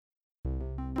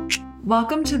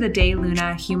Welcome to the De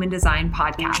Luna Human Design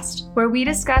Podcast, where we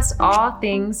discuss all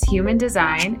things human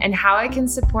design and how it can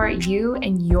support you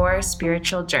and your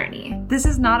spiritual journey. This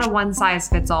is not a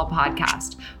one-size-fits-all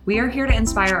podcast. We are here to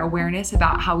inspire awareness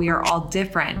about how we are all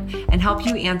different and help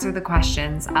you answer the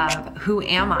questions of who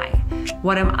am I?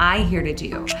 What am I here to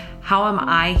do? How am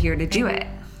I here to do it?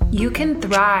 You can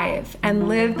thrive and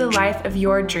live the life of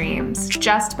your dreams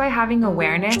just by having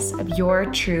awareness of your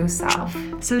true self.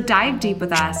 So dive deep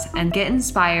with us and get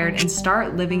inspired and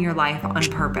start living your life on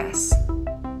purpose.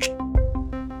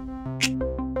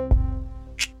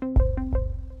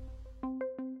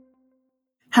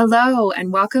 Hello,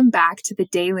 and welcome back to the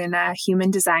De Luna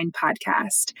Human Design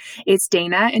Podcast. It's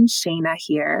Dana and Shayna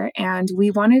here, and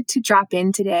we wanted to drop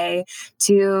in today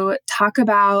to talk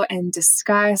about and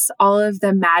discuss all of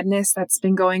the madness that's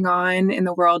been going on in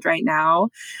the world right now.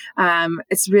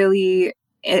 It's really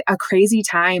a crazy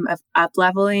time of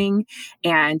up-leveling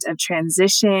and of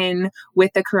transition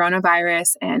with the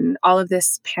coronavirus and all of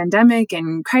this pandemic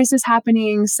and crisis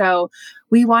happening. So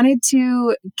we wanted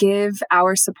to give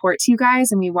our support to you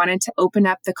guys, and we wanted to open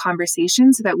up the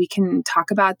conversation so that we can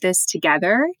talk about this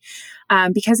together,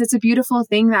 because it's a beautiful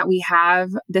thing that we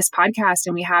have this podcast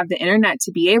and we have the internet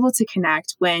to be able to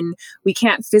connect. When we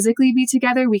can't physically be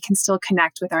together, we can still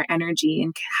connect with our energy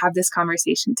and have this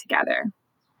conversation together.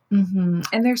 Mm-hmm.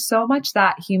 And there's so much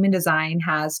that human design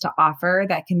has to offer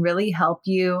that can really help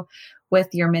you with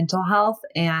your mental health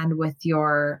and with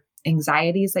your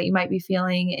anxieties that you might be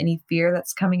feeling, any fear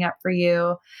that's coming up for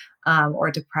you, or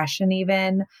depression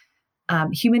even.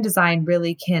 Human design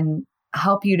really can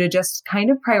help you to just kind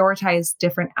of prioritize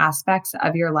different aspects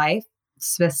of your life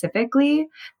specifically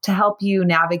to help you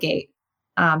navigate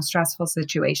stressful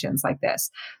situations like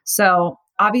this. So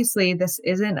obviously, this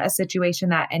isn't a situation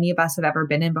that any of us have ever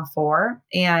been in before.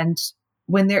 And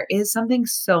when there is something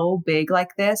so big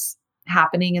like this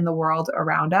happening in the world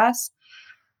around us,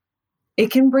 it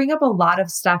can bring up a lot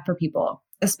of stuff for people,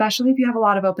 especially if you have a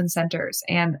lot of open centers,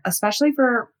 and especially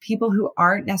for people who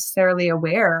aren't necessarily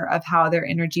aware of how their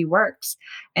energy works.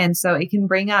 And so it can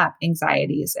bring up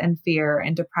anxieties and fear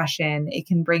and depression. It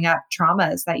can bring up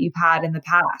traumas that you've had in the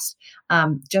past.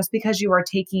 Just because you are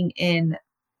taking in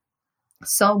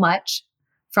so much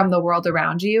from the world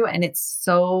around you, and it's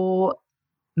so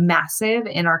massive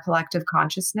in our collective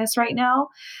consciousness right now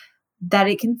that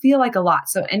it can feel like a lot.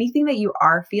 So anything that you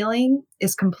are feeling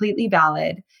is completely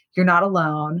valid. You're not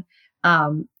alone.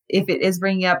 If it is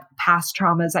bringing up past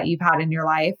traumas that you've had in your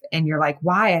life and you're like,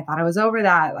 why? I thought I was over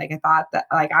that. Like, I thought that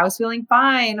I was feeling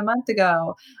fine a month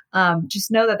ago.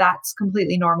 Just know that that's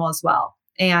completely normal as well.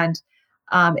 And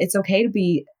it's okay to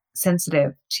be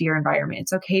sensitive to your environment.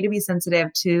 It's okay to be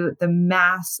sensitive to the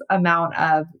mass amount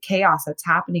of chaos that's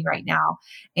happening right now,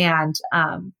 and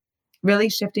really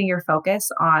shifting your focus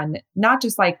on not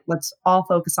just like, let's all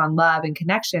focus on love and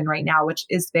connection right now, which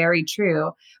is very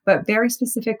true, but very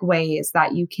specific ways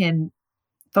that you can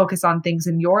focus on things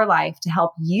in your life to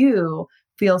help you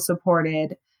feel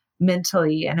supported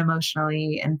mentally and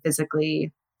emotionally and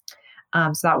physically.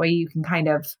 So that way you can kind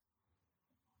of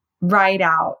ride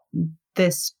out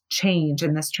this change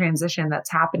and this transition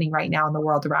that's happening right now in the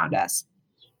world around us.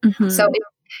 Mm-hmm. So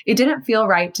it didn't feel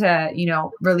right to,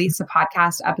 release a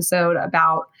podcast episode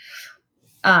about,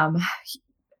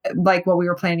 like what we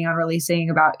were planning on releasing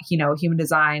about, human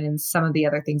design and some of the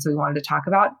other things we wanted to talk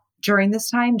about during this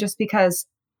time, just because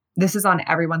this is on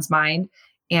everyone's mind.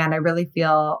 And I really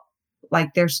feel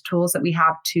like there's tools that we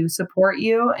have to support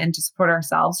you and to support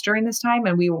ourselves during this time.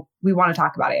 And we want to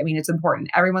talk about it. I mean, it's important.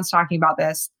 Everyone's talking about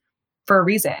this for a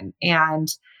reason. And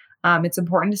it's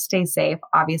important to stay safe.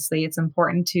 Obviously, it's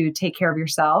important to take care of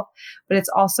yourself, but it's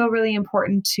also really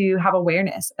important to have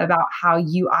awareness about how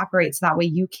you operate. So that way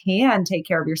you can take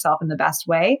care of yourself in the best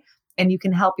way, and you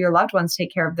can help your loved ones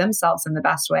take care of themselves in the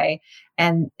best way.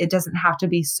 And it doesn't have to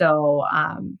be so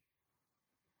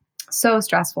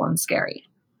stressful and scary.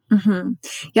 Mm-hmm.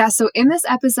 Yeah. So in this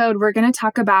episode, we're going to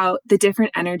talk about the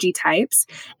different energy types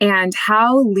and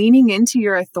how leaning into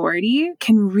your authority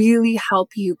can really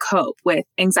help you cope with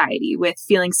anxiety, with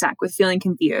feeling stuck, with feeling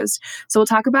confused. So we'll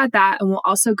talk about that. And we'll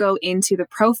also go into the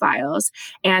profiles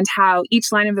and how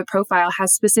each line of the profile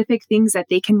has specific things that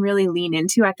they can really lean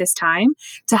into at this time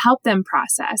to help them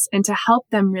process and to help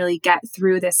them really get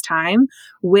through this time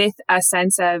with a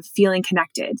sense of feeling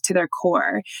connected to their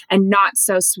core and not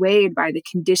so swayed by the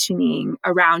conditions conditioning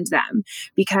around them.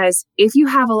 Because if you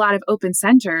have a lot of open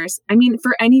centers, I mean,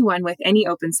 for anyone with any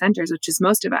open centers, which is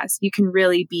most of us, you can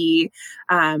really be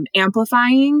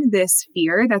amplifying this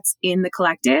fear that's in the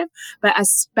collective. But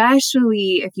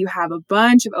especially if you have a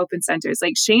bunch of open centers,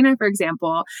 like Shayna, for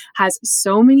example, has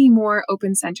so many more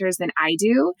open centers than I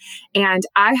do. And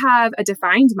I have a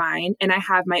defined mind and I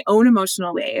have my own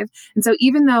emotional wave. And so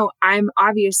even though I'm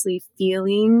obviously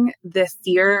feeling the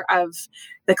fear of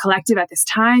the collective at this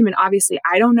time, and obviously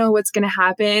I don't know what's going to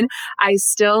happen, I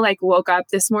still woke up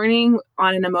this morning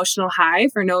on an emotional high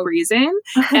for no reason.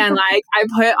 And I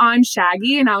put on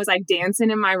Shaggy and I was dancing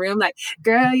in my room,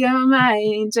 girl, you're my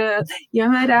angel, you're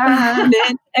my diamond.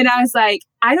 And I was like,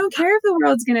 I don't care if the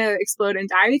world's going to explode and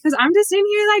die because I'm just in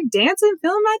here dancing,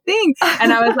 feeling my thing.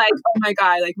 And I was like, oh my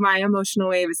God, my emotional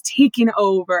wave is taking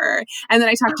over. And then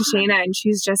I talked to Shayna and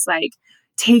she's just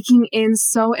taking in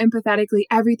so empathetically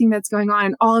everything that's going on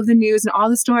and all of the news and all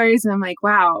the stories. And I'm like,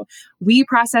 wow, we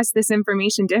process this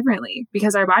information differently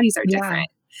because our bodies are different.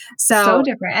 So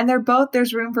different. And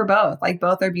there's room for both.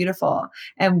 Both are beautiful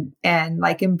and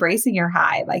embracing your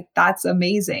high, that's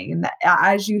amazing. And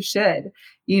as you should,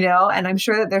 and I'm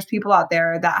sure that there's people out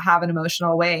there that have an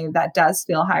emotional wave that does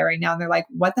feel high right now. And they're like,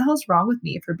 what the hell's wrong with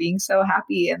me for being so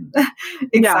happy and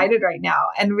excited right now?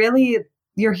 And really,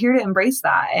 you're here to embrace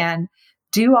that and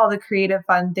do all the creative,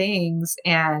 fun things.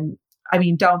 And I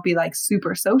mean, don't be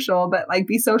super social, but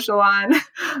be social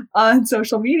on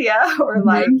social media or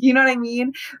you know what I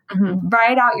mean? Mm-hmm.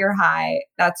 Ride out your high.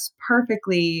 That's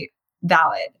perfectly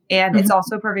valid. And it's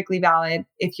also perfectly valid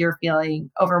if you're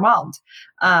feeling overwhelmed.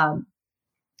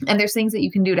 And there's things that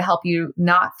you can do to help you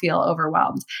not feel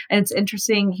overwhelmed. And it's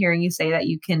interesting hearing you say that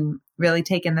you can really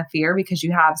take in the fear because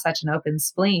you have such an open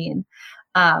spleen.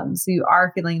 So you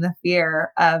are feeling the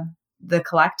fear of the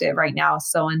collective right now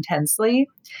so intensely.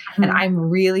 Mm-hmm. And I'm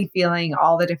really feeling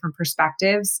all the different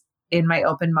perspectives in my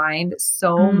open mind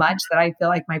so much that I feel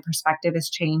like my perspective is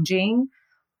changing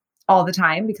all the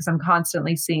time because I'm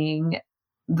constantly seeing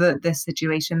this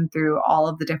situation through all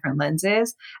of the different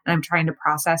lenses. And I'm trying to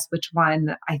process which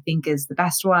one I think is the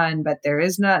best one, but there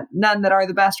is none that are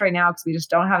the best right now because we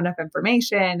just don't have enough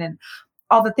information and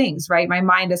all the things, right? My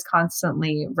mind is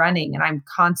constantly running and I'm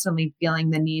constantly feeling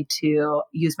the need to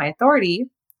use my authority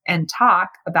and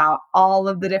talk about all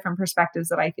of the different perspectives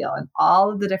that I feel and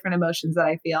all of the different emotions that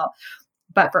I feel.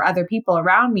 But for other people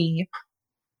around me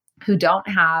who don't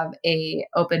have a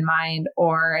open mind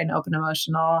or an open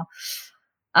emotional,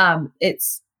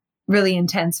 it's really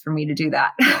intense for me to do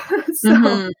that.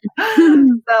 So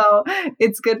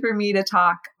it's good for me to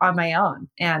talk on my own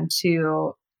and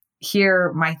to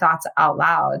hear my thoughts out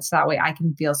loud. So that way I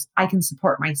can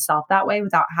support myself that way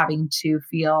without having to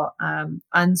feel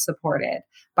unsupported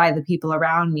by the people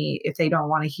around me if they don't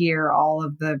want to hear all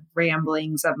of the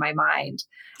ramblings of my mind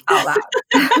out loud.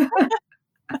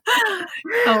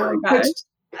 Oh my gosh.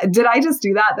 Did I just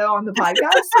do that though on the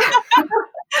podcast?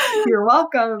 You're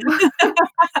welcome.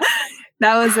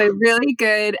 That was a really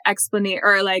good explanation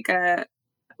or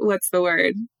what's the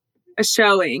word? A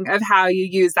showing of how you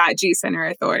use that G center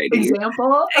authority.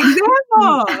 Example.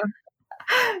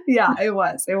 Yeah, it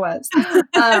was.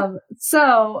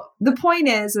 So the point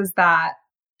is that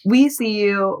we see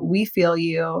you, we feel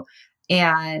you,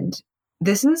 and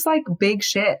this is big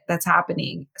shit that's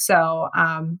happening. So,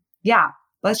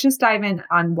 let's just dive in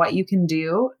on what you can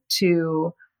do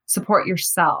to support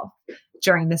yourself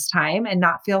during this time and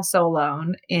not feel so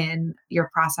alone in your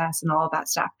process and all of that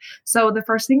stuff. So the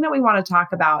first thing that we want to talk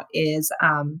about is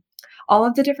all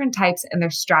of the different types and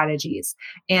their strategies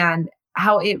and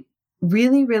how it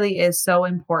really, really is so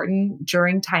important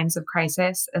during times of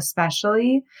crisis,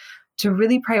 especially to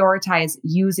really prioritize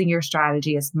using your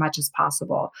strategy as much as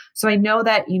possible. So I know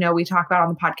that, we talk about on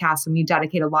the podcast and we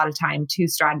dedicate a lot of time to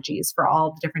strategies for all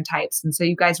of the different types. And so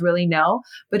you guys really know,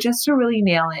 but just to really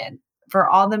nail in for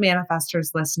all the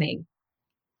manifestors listening,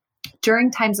 during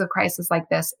times of crisis like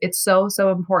this, it's so,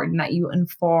 so important that you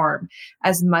inform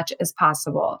as much as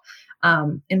possible.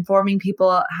 Informing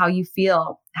people how you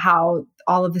feel, how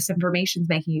all of this information is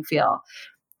making you feel.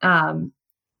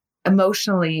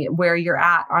 Emotionally, where you're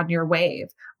at on your wave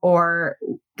or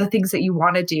the things that you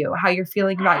want to do, how you're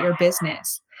feeling about your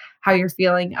business, how you're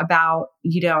feeling about,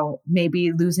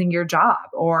 maybe losing your job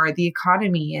or the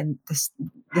economy and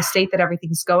the state that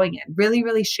everything's going in. Really,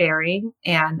 really sharing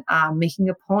and making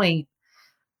a point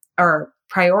or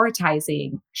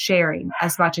prioritizing sharing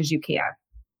as much as you can.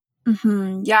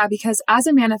 Yeah, because as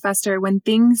a manifester, when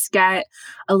things get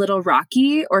a little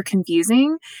rocky or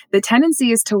confusing, the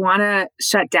tendency is to want to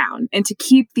shut down and to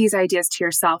keep these ideas to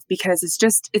yourself because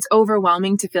it's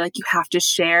overwhelming to feel like you have to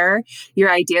share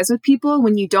your ideas with people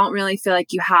when you don't really feel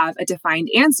like you have a defined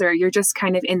answer. You're just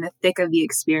kind of in the thick of the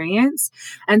experience.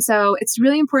 And so it's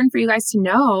really important for you guys to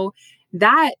know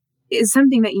that is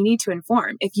something that you need to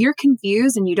inform. If you're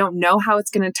confused and you don't know how it's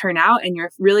going to turn out and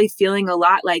you're really feeling a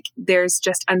lot like there's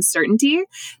just uncertainty,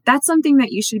 that's something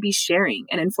that you should be sharing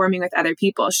and informing with other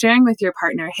people, sharing with your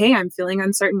partner, hey, I'm feeling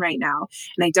uncertain right now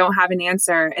and I don't have an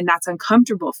answer and that's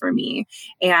uncomfortable for me.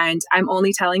 And I'm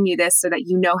only telling you this so that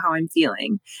you know how I'm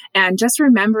feeling. And just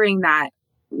remembering that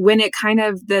when it kind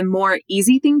of the more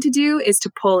easy thing to do is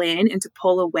to pull in and to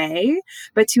pull away,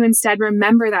 but to instead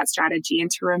remember that strategy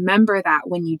and to remember that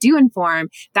when you do inform,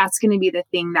 that's going to be the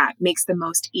thing that makes the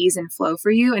most ease and flow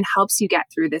for you and helps you get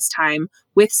through this time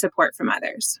with support from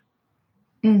others.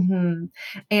 Mm-hmm.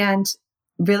 And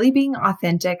really being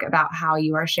authentic about how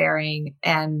you are sharing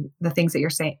and the things that you're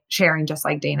sharing, just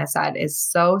like Dana said, is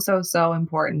so, so, so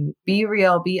important. Be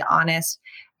real, be honest.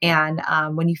 And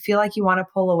when you feel like you want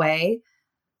to pull away,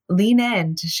 lean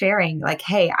in to sharing like,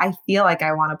 hey, I feel like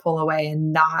I want to pull away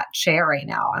and not share right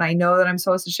now. And I know that I'm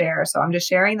supposed to share. So I'm just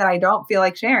sharing that I don't feel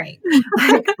like sharing.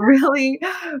 Like really,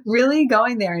 really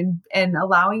going there and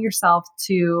allowing yourself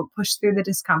to push through the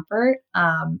discomfort,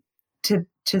 to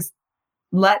just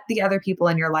let the other people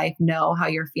in your life know how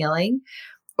you're feeling.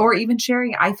 Or even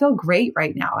sharing, I feel great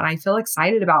right now and I feel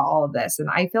excited about all of this. And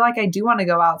I feel like I do want to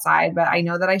go outside, but I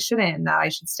know that I shouldn't and that I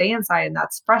should stay inside and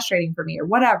that's frustrating for me or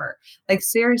whatever. Like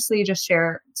seriously, just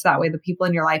share so that way the people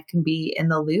in your life can be in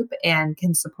the loop and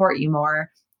can support you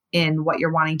more in what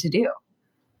you're wanting to do.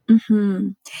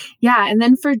 Yeah. And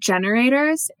then for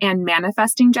generators and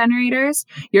manifesting generators,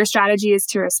 your strategy is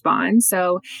to respond.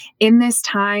 So in this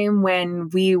time when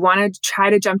we want to try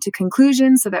to jump to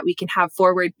conclusions so that we can have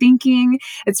forward thinking,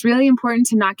 it's really important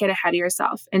to not get ahead of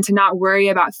yourself and to not worry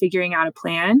about figuring out a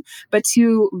plan, but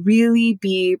to really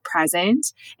be present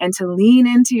and to lean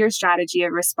into your strategy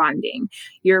of responding.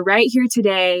 You're right here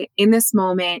today in this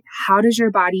moment. How does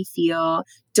your body feel?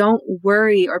 Don't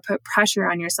worry or put pressure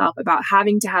on yourself about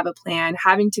having to have a plan,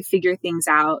 having to figure things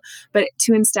out, but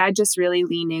to instead just really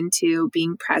lean into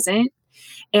being present.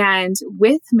 And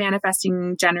with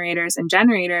manifesting generators and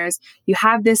generators, you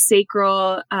have this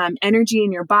sacral energy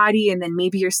in your body, and then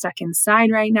maybe you're stuck inside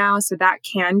right now. So that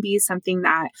can be something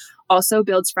that also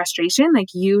builds frustration, like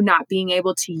you not being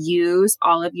able to use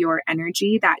all of your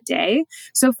energy that day.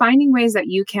 So finding ways that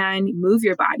you can move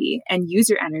your body and use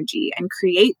your energy and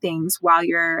create things while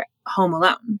you're home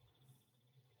alone.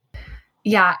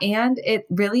 Yeah. And it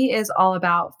really is all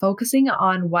about focusing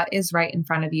on what is right in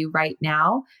front of you right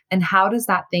now. And how does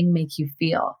that thing make you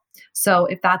feel? So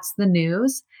if that's the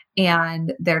news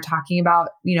and they're talking about,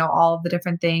 all of the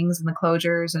different things and the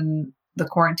closures and the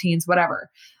quarantines,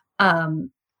 whatever,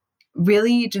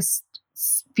 really just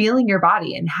feeling your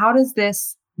body and how does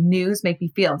this news make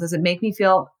me feel? Does it make me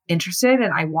feel interested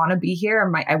and I want to be here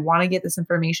and I want to get this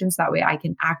information so that way I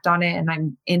can act on it and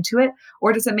I'm into it?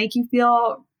 Or does it make you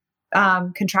feel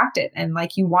contracted and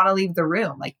like you want to leave the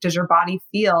room? Like, does your body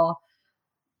feel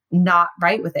not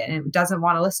right with it and it doesn't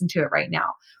want to listen to it right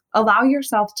now? Allow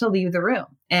yourself to leave the room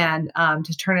and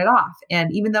to turn it off.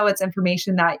 And even though it's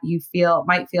information that you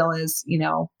might feel is,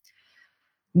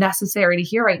 necessary to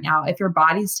hear right now, if your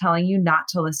body's telling you not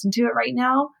to listen to it right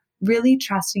now, really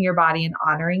trusting your body and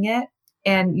honoring it.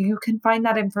 And you can find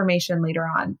that information later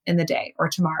on in the day or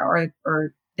tomorrow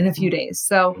or in a few days.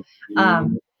 So,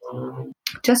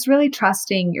 just really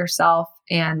trusting yourself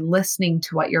and listening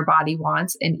to what your body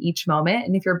wants in each moment.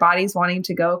 And if your body's wanting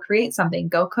to go create something,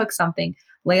 go cook something,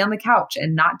 lay on the couch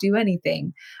and not do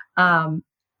anything,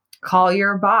 call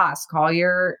your boss, call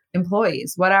your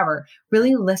employees, whatever,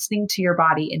 really listening to your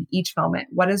body in each moment.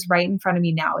 What is right in front of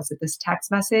me now? Is it this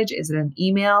text message? Is it an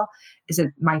email? Is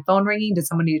it my phone ringing? Did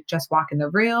somebody just walk in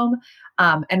the room?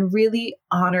 And really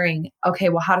honoring, okay,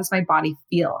 well, how does my body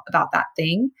feel about that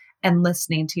thing? And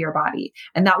listening to your body.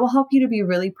 And that will help you to be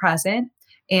really present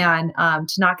and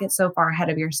to not get so far ahead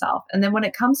of yourself. And then when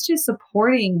it comes to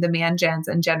supporting the man gens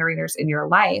and generators in your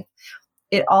life,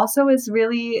 it also is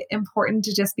really important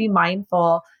to just be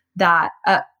mindful that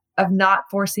of not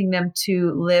forcing them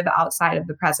to live outside of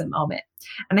the present moment.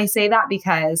 And I say that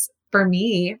because for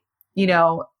me,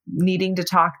 needing to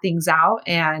talk things out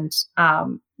and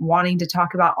wanting to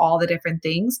talk about all the different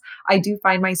things, I do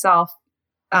find myself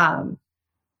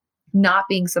not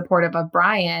being supportive of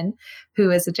Brian,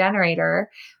 who is a generator,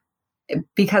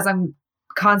 because I'm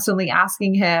constantly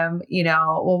asking him,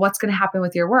 well, what's going to happen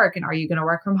with your work? And are you going to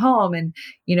work from home? And,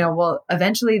 well,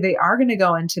 eventually they are going to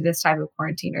go into this type of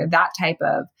quarantine or that type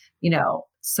of,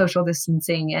 social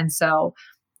distancing. And so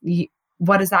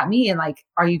what does that mean? Like,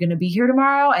 are you going to be here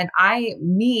tomorrow? And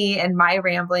me and my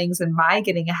ramblings and my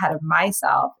getting ahead of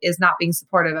myself is not being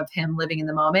supportive of him living in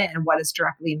the moment and what is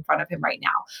directly in front of him right now.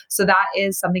 So that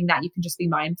is something that you can just be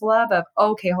mindful of,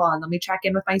 okay, hold on, let me check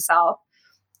in with myself.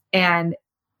 And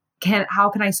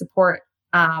how can I support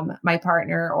my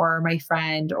partner or my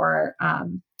friend or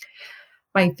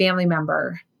my family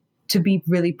member to be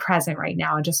really present right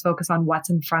now and just focus on what's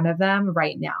in front of them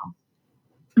right now.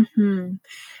 Mm-hmm.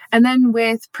 And then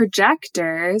with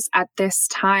projectors at this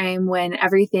time when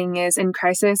everything is in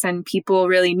crisis and people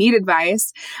really need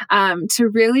advice, to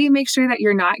really make sure that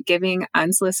you're not giving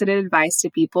unsolicited advice to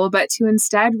people, but to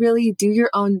instead really do your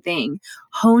own thing,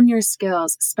 hone your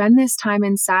skills, spend this time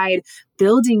inside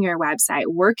building your website,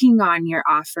 working on your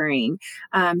offering,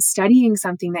 studying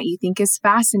something that you think is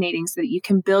fascinating so that you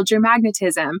can build your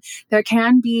magnetism. There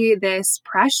can be this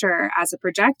pressure as a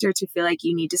projector to feel like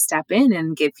you need to step in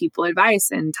and give people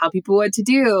advice and tell people what to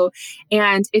do.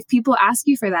 And if people ask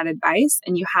you for that advice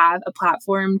and you have a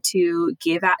platform to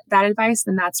give that advice,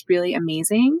 then that's really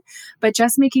amazing. But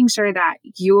just making sure that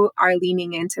you are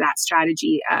leaning into that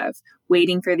strategy of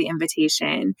waiting for the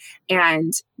invitation.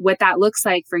 And what that looks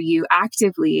like for you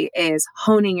actively is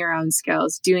honing your own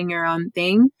skills, doing your own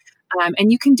thing. And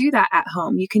you can do that at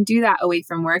home. You can do that away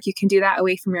from work. You can do that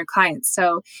away from your clients.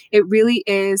 So it really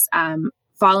is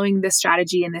following this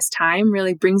strategy in this time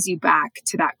really brings you back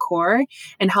to that core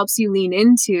and helps you lean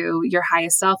into your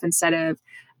highest self instead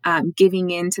of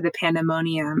giving in to the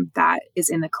pandemonium that is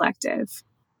in the collective.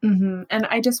 Mm-hmm. And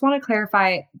I just want to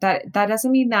clarify that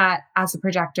doesn't mean that as a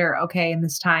projector, okay, in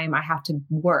this time I have to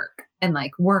work and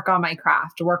work on my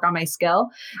craft, work on my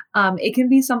skill. It can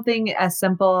be something as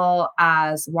simple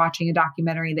as watching a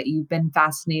documentary that you've been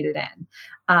fascinated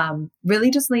in. Really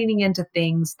just leaning into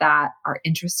things that are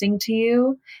interesting to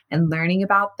you and learning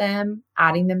about them,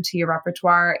 adding them to your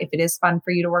repertoire. If it is fun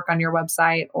for you to work on your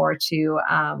website or to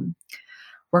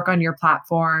work on your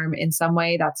platform in some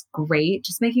way, that's great.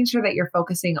 Just making sure that you're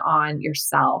focusing on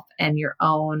yourself and your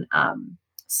own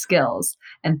skills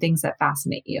and things that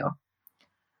fascinate you.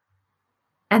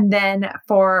 And then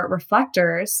for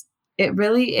reflectors, it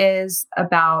really is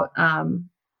about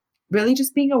really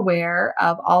just being aware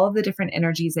of all of the different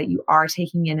energies that you are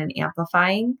taking in and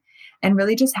amplifying, and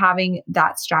really just having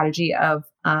that strategy of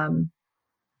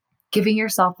giving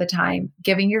yourself the time,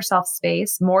 giving yourself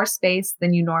space, more space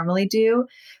than you normally do,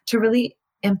 to really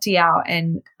empty out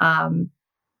and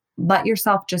let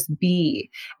yourself just be.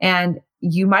 And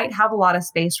you might have a lot of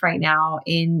space right now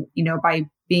by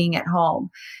being at home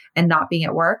and not being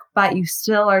at work, but you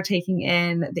still are taking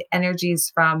in the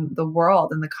energies from the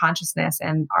world and the consciousness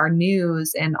and our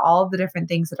news and all of the different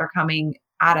things that are coming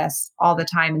at us all the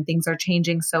time. And things are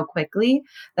changing so quickly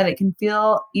that it can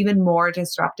feel even more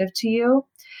disruptive to you.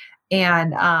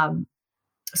 And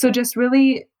so just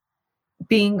really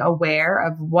being aware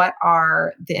of what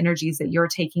are the energies that you're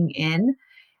taking in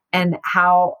and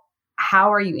how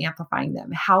are you amplifying them?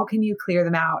 How can you clear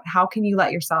them out? How can you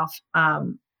let yourself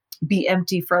be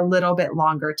empty for a little bit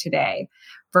longer today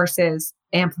versus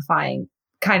amplifying,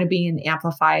 kind of being an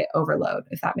amplify overload,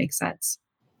 if that makes sense.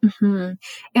 Mm-hmm.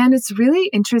 And it's really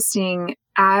interesting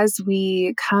as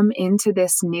we come into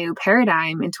this new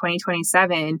paradigm in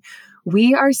 2027,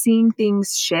 we are seeing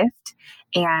things shift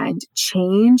and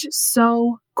change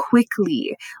so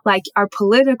quickly. Like our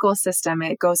political system,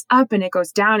 it goes up and it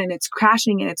goes down and it's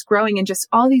crashing and it's growing, and just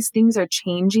all these things are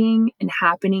changing and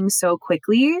happening so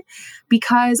quickly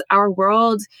because our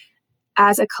world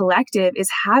as a collective is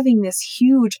having this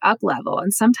huge up level.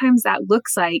 And sometimes that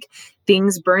looks like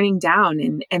things burning down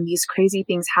and these crazy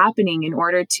things happening in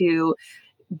order to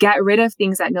get rid of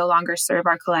things that no longer serve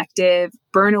our collective,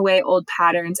 burn away old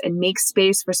patterns, and make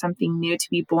space for something new to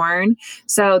be born.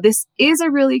 So this is a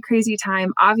really crazy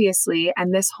time, obviously,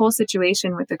 and this whole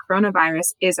situation with the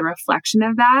coronavirus is a reflection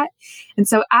of that. And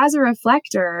so as a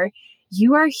reflector,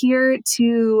 you are here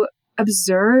to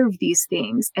observe these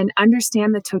things and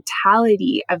understand the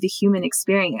totality of the human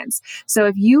experience. So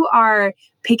if you are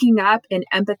picking up and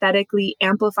empathetically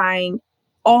amplifying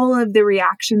all of the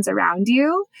reactions around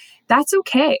you, that's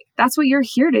okay. That's what you're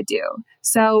here to do.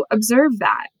 So observe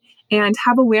that and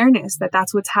have awareness that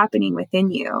that's what's happening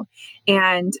within you.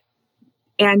 And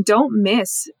don't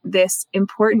miss this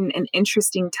important and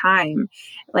interesting time.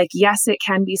 Like, yes, it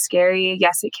can be scary.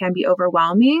 Yes, it can be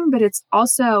overwhelming, but it's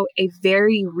also a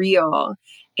very real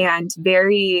and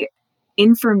very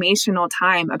informational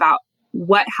time about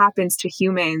what happens to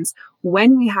humans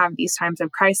when we have these times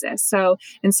of crisis. So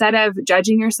instead of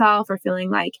judging yourself or feeling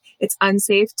like it's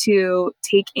unsafe to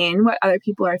take in what other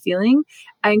people are feeling,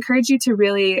 I encourage you to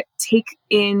really take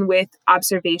in with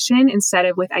observation instead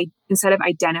of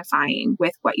identifying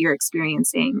with what you're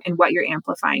experiencing and what you're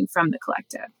amplifying from the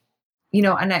collective.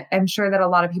 And I'm sure that a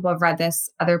lot of people have read this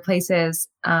other places,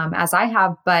 as I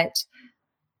have, but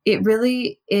it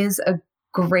really is a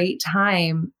great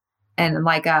time and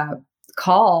like a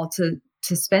call to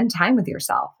spend time with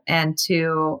yourself and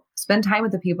to spend time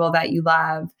with the people that you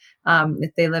love,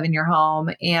 if they live in your home,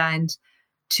 and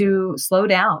to slow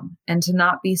down and to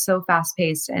not be so fast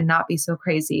paced and not be so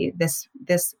crazy. This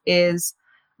is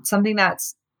something that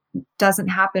doesn't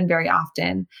happen very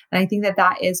often. And I think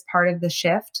that is part of the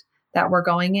shift that we're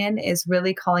going in, is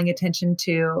really calling attention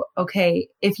to, okay,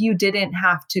 if you didn't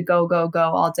have to go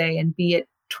all day and be at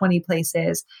 20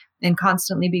 places and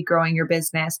constantly be growing your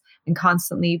business and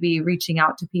constantly be reaching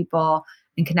out to people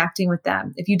and connecting with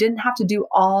them, if you didn't have to do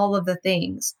all of the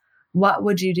things, what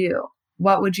would you do?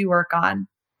 What would you work on?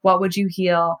 What would you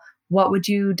heal? What would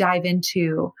you dive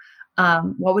into?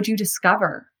 What would you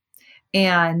discover?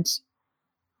 And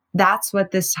that's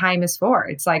what this time is for.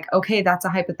 It's like, okay, that's a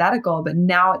hypothetical, but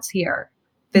now it's here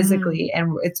physically,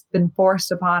 and it's been forced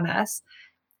upon us.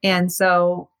 And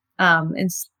so,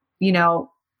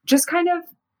 just kind of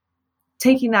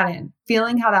taking that in,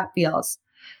 feeling how that feels,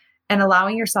 and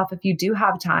allowing yourself, if you do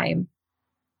have time,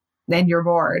 then you're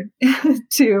bored,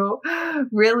 to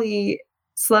really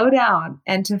slow down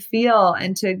and to feel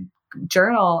and to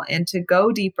journal and to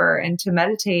go deeper and to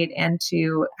meditate and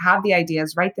to have the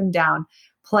ideas, write them down,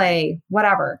 play,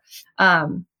 whatever.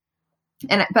 But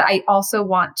I also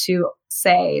want to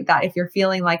say that if you're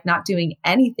feeling like not doing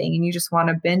anything and you just want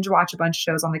to binge watch a bunch of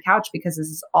shows on the couch because this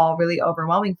is all really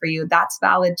overwhelming for you, that's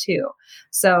valid too.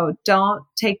 So don't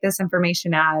take this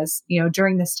information as,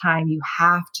 during this time, you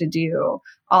have to do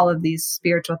all of these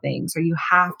spiritual things, or you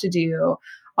have to do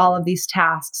all of these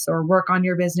tasks or work on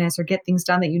your business or get things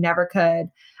done that you never could.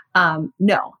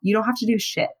 No, you don't have to do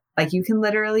shit. Like, you can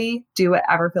literally do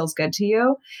whatever feels good to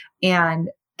you. And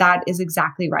that is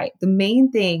exactly right. The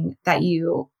main thing that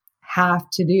you have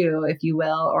to do, if you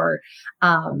will, or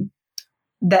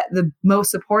that the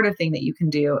most supportive thing that you can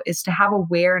do, is to have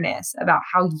awareness about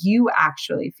how you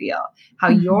actually feel, how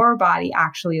your body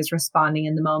actually is responding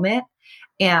in the moment,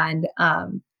 and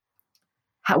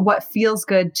what feels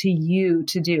good to you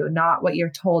to do, not what you're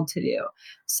told to do.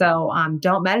 So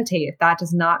don't meditate if that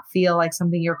does not feel like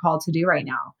something you're called to do right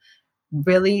now.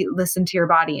 Really listen to your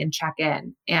body and check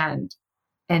in and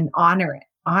honor it,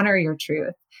 honor your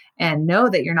truth, and know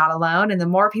that you're not alone. And the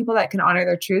more people that can honor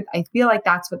their truth, I feel like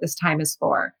that's what this time is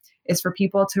for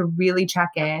people to really check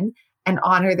in and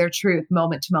honor their truth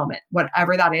moment to moment,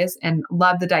 whatever that is, and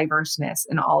love the diverseness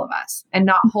in all of us, and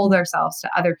not hold ourselves to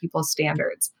other people's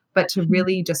standards, but to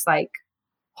really just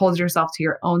hold yourself to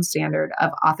your own standard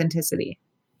of authenticity.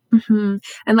 And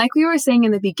like we were saying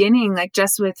in the beginning,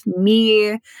 just with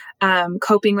me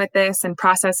coping with this and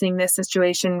processing this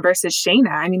situation versus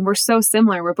Shayna, I mean, we're so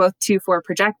similar. We're both 2-4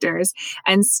 projectors,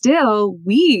 and still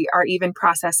we are even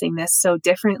processing this so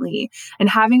differently and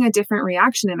having a different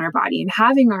reaction in our body and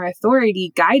having our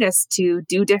authority guide us to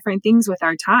do different things with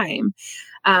our time.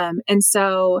 And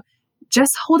so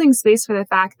just holding space for the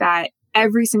fact that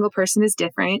every single person is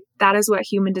different. That is what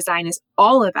human design is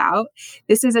all about.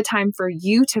 This is a time for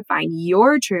you to find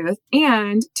your truth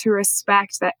and to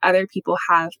respect that other people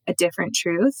have a different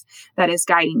truth that is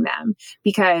guiding them,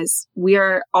 because we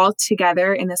are all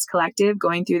together in this collective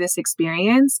going through this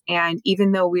experience. And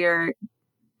even though we're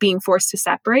being forced to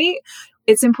separate,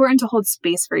 it's important to hold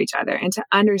space for each other and to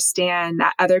understand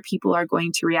that other people are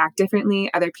going to react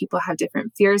differently. Other people have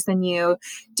different fears than you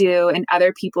do, and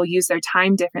other people use their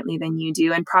time differently than you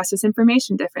do and process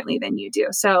information differently than you do.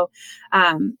 So,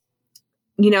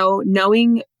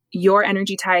 knowing your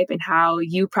energy type and how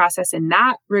you process in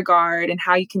that regard and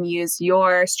how you can use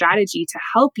your strategy to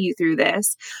help you through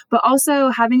this, but also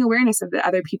having awareness of the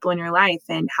other people in your life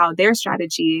and how their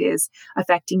strategy is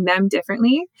affecting them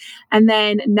differently. And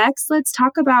then next, let's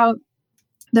talk about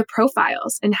the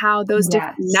profiles and how those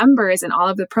different numbers and all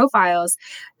of the profiles,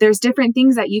 there's different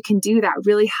things that you can do that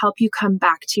really help you come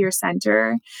back to your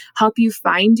center, help you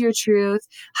find your truth,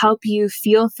 help you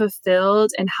feel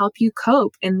fulfilled, and help you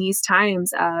cope in these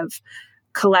times of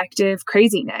collective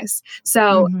craziness.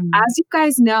 So as you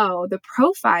guys know, the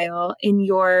profile in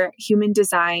your human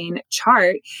design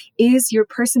chart is your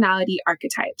personality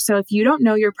archetype. So if you don't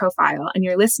know your profile and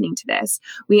you're listening to this,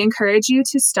 we encourage you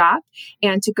to stop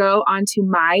and to go onto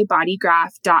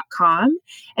mybodygraph.com.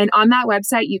 And on that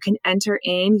website, you can enter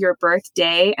in your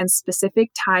birthday and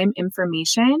specific time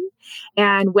information.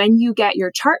 And when you get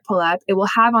your chart pull up, it will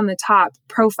have on the top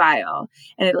profile,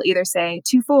 and it'll either say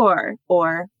 2-4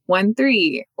 or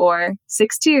 1-3 or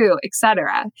 6-2,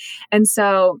 etc. And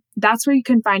so that's where you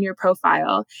can find your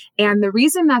profile. And the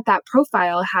reason that that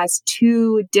profile has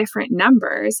two different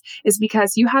numbers is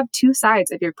because you have two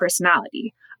sides of your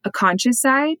personality, a conscious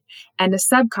side and a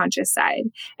subconscious side.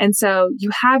 And so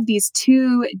you have these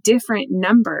two different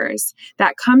numbers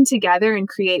that come together and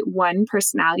create one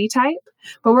personality type.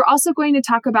 But we're also going to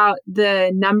talk about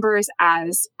the numbers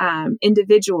as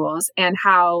individuals and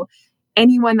how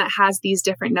anyone that has these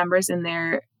different numbers in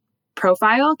their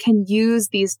profile can use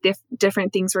these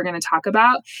different things we're going to talk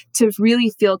about to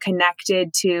really feel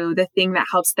connected to the thing that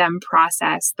helps them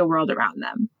process the world around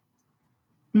them.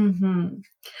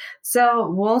 So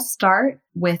we'll start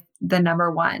with the number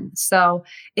 1. So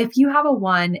if you have a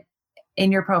 1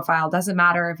 in your profile, doesn't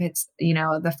matter if it's,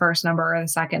 the first number or the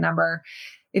second number,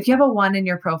 if you have a 1 in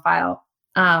your profile,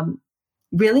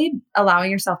 really allowing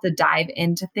yourself to dive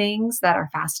into things that are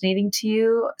fascinating to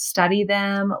you, study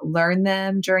them, learn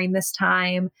them during this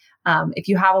time. If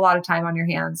you have a lot of time on your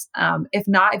hands, if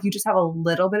not, if you just have a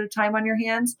little bit of time on your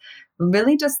hands,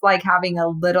 really just like having a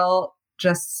little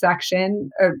just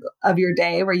section of your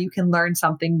day where you can learn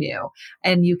something new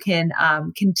and you can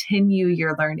continue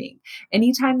your learning.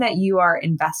 Anytime that you are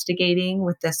investigating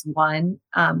with this one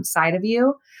side of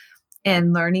you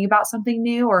and learning about something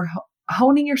new or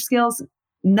honing your skills,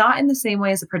 not in the same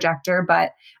way as a projector,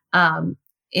 but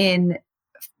in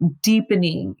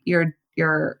deepening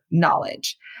your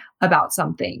knowledge about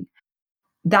something,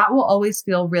 that will always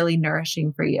feel really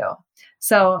nourishing for you.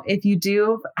 So if you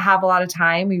do have a lot of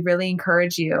time, we really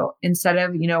encourage you, instead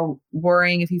of,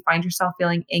 worrying if you find yourself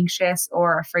feeling anxious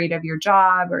or afraid of your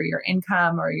job or your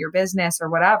income or your business or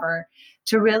whatever,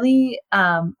 to really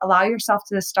allow yourself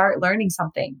to start learning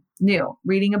something new,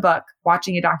 reading a book,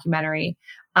 watching a documentary,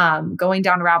 going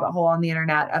down a rabbit hole on the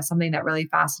internet of something that really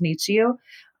fascinates you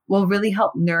will really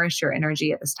help nourish your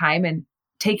energy at this time and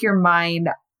take your mind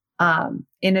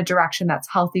in a direction that's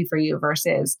healthy for you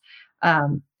versus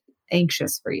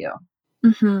anxious for you.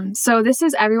 So this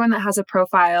is everyone that has a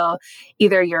profile.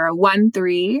 Either you're a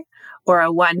 1-3 or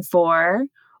a 1-4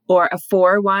 or a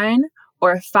 4-1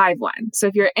 or a 5-1. So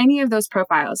if you're any of those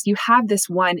profiles, you have this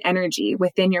one energy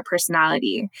within your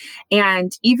personality.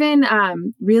 And even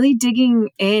really digging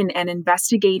in and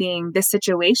investigating this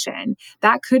situation,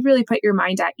 that could really put your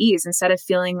mind at ease instead of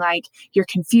feeling like you're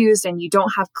confused and you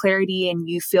don't have clarity and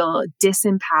you feel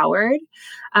disempowered.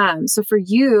 So for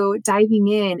you, diving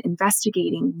in,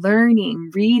 investigating, learning,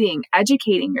 reading,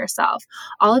 educating yourself,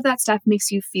 all of that stuff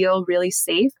makes you feel really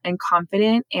safe and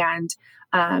confident and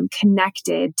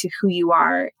connected to who you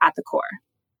are at the core.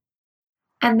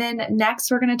 And then next,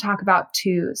 we're going to talk about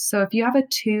 2s. So if you have a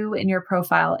 2 in your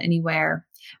profile anywhere,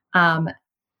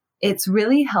 it's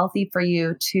really healthy for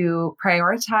you to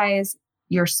prioritize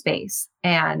your space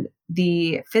and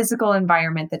the physical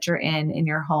environment that you're in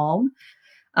your home,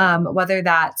 whether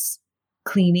that's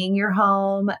cleaning your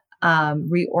home,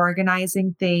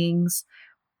 reorganizing things,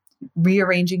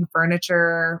 rearranging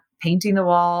furniture, painting the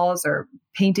walls, or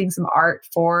painting some art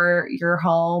for your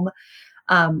home.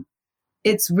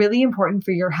 It's really important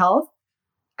for your health,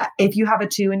 if you have a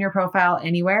 2 in your profile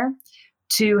anywhere,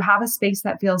 to have a space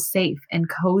that feels safe and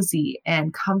cozy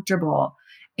and comfortable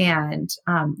and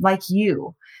like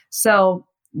you. So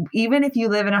even if you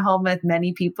live in a home with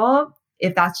many people,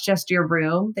 if that's just your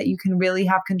room that you can really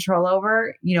have control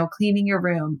over, cleaning your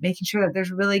room, making sure that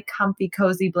there's really comfy,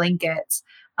 cozy blankets,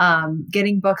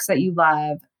 getting books that you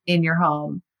love in your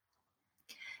home,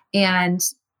 and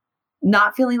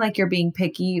not feeling like you're being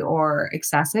picky or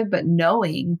excessive, but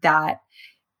knowing that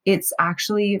it's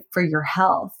actually for your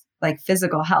health, like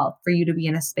physical health, for you to be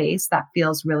in a space that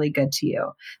feels really good to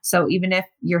you. So even if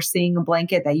you're seeing a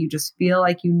blanket that you just feel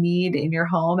like you need in your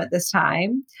home at this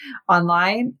time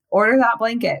online, order that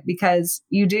blanket because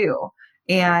you do.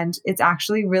 And it's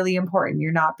actually really important.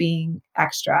 You're not being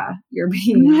extra. You're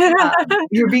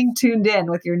being tuned in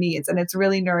with your needs. And it's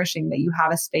really nourishing that you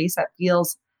have a space that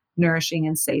feels nourishing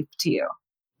and safe to you.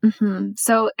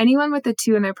 So anyone with a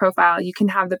 2 in their profile, you can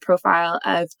have the profile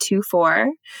of 2-4,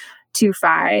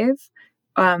 2-5,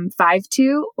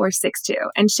 5-2, or 6-2.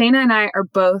 And Shayna and I are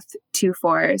both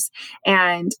 2-4s.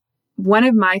 And one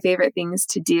of my favorite things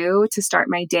to do to start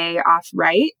my day off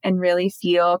right and really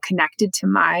feel connected to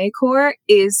my core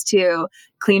is to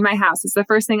clean my house. It's the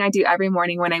first thing I do every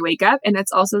morning when I wake up. And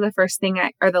it's also the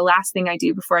the last thing I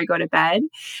do before I go to bed.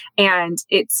 And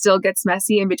it still gets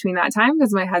messy in between that time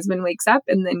because my husband wakes up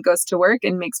and then goes to work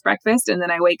and makes breakfast. And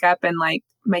then I wake up and like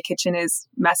my kitchen is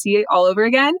messy all over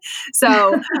again.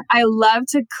 So I love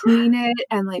to clean it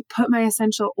and like put my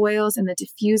essential oils in the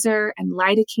diffuser and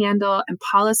light a candle and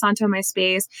Palo Santo my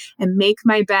space and make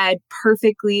my bed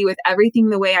perfectly with everything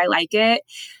the way I like it.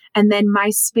 And then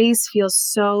my space feels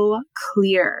so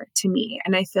clear to me.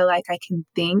 And I feel like I can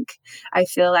think. I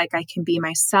feel like I can be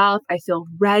myself. I feel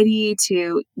ready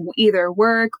to either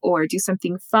work or do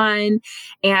something fun.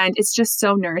 And it's just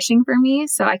so nourishing for me.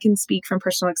 So I can speak from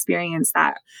personal experience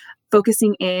that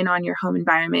focusing in on your home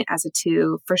environment as a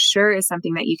two for sure is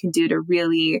something that you can do to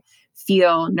really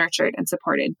feel nurtured and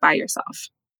supported by yourself.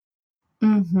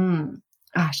 Mm-hmm.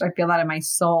 Gosh, I feel that in my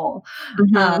soul.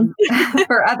 Mm-hmm.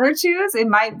 For other twos, it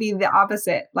might be the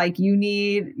opposite. Like you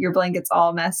need your blankets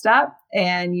all messed up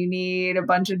and you need a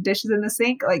bunch of dishes in the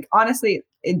sink. Like honestly,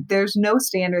 there's no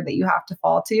standard that you have to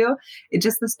fall to. It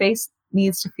just, the space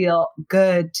needs to feel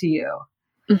good to you.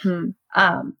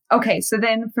 Mm-hmm. Okay. So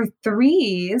then for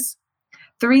threes,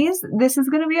 this is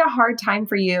going to be a hard time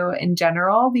for you in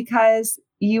general because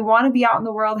you want to be out in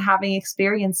the world having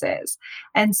experiences.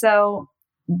 And so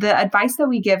the advice that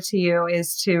we give to you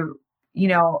is to,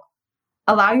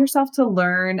 allow yourself to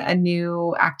learn a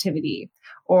new activity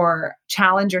or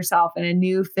challenge yourself in a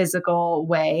new physical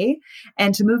way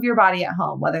and to move your body at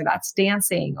home, whether that's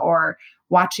dancing or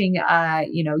watching a,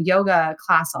 yoga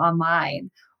class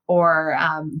online or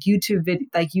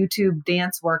YouTube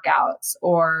dance workouts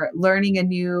or learning a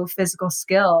new physical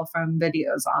skill from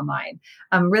videos online.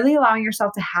 Really allowing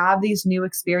yourself to have these new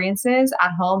experiences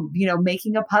at home,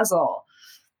 making a puzzle.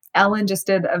 Ellen just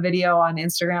did a video on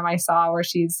Instagram I saw where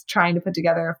she's trying to put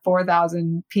together a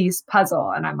 4,000 piece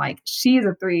puzzle. And I'm like, she's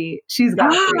a 3. She's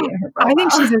got a 3 in her profile. I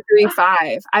think she's a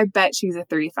 3-5. I bet she's a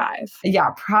 3-5. Yeah,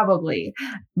 probably.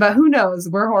 But who knows?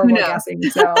 We're horrible at guessing.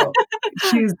 So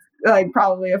she's like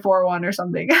probably a 4-1 or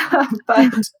something.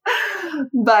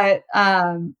 but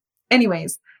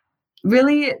anyways,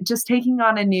 really just taking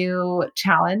on a new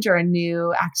challenge or a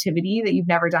new activity that you've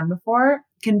never done before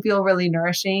can feel really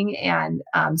nourishing and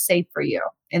safe for you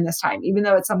in this time. Even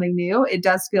though it's something new, it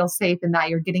does feel safe in that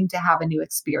you're getting to have a new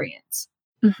experience.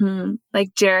 Mm-hmm.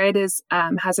 Like Jared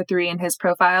has a 3 in his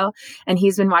profile, and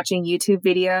he's been watching YouTube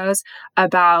videos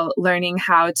about learning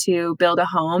how to build a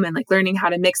home and like learning how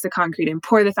to mix the concrete and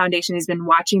pour the foundation. He's been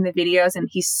watching the videos and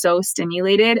he's so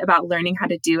stimulated about learning how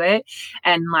to do it.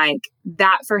 And like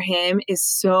that for him is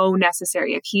so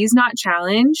necessary. If he's not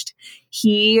challenged,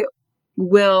 he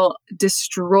will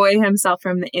destroy himself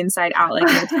from the inside out like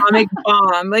an atomic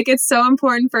bomb. Like it's so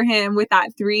important for him with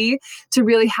that 3 to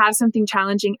really have something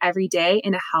challenging every day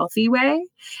in a healthy way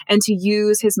and to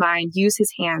use his mind, use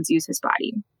his hands, use his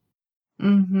body.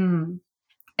 Mm-hmm.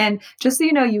 And just so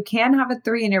you know, you can have a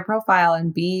 3 in your profile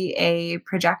and be a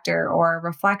projector or a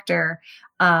reflector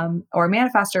or a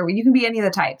manifestor. You can be any of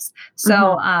the types.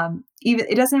 So even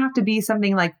it doesn't have to be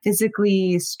something like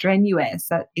physically strenuous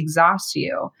that exhausts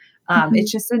you.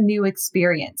 It's just a new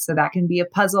experience. So that can be a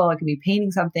puzzle. It can be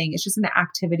painting something. It's just an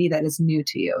activity that is new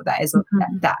to you. That is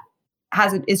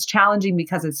is challenging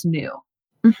because it's new.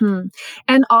 Mm-hmm.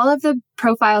 And all of the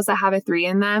profiles that have a 3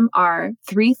 in them are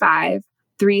 3-5,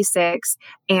 3-6,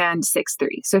 and 6-3.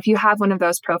 So if you have one of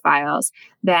those profiles,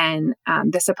 then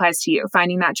this applies to you.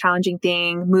 Finding that challenging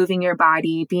thing, moving your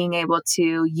body, being able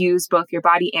to use both your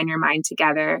body and your mind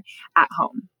together at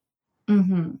home.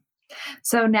 Mm-hmm.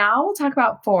 So now we'll talk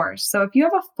about 4. So if you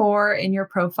have a 4 in your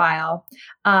profile,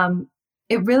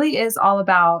 it really is all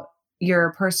about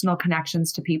your personal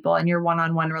connections to people and your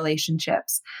one-on-one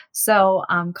relationships. So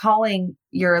calling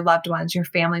your loved ones, your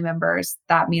family members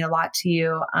that mean a lot to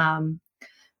you,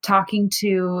 talking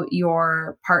to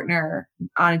your partner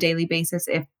on a daily basis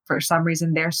if for some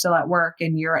reason they're still at work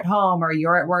and you're at home, or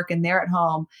you're at work and they're at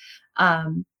home.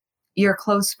 Your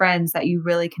close friends that you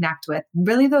really connect with,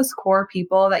 really those core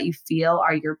people that you feel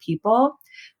are your people,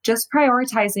 just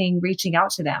prioritizing reaching out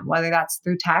to them, whether that's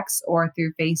through text or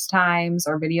through FaceTimes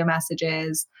or video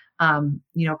messages,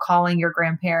 calling your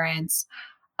grandparents,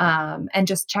 and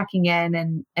just checking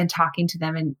in and talking to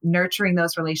them and nurturing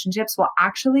those relationships will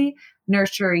actually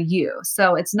nurture you.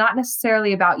 So it's not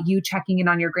necessarily about you checking in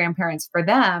on your grandparents for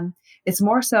them. It's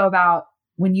more so about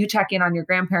when you check in on your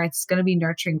grandparents, it's going to be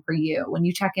nurturing for you. When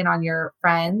you check in on your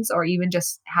friends or even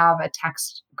just have a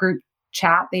text group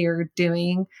chat that you're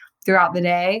doing throughout the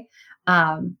day,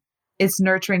 it's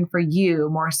nurturing for you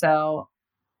more so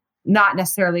not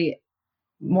necessarily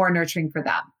more nurturing for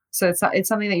them. So it's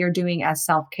something that you're doing as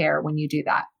self-care when you do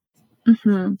that.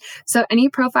 Mm-hmm. So any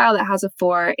profile that has a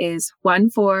 4 is 1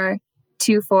 4,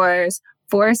 2 4s,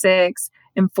 4 6,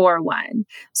 and 4 1.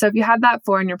 So if you have that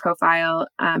 4 in your profile,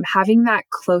 having that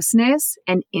closeness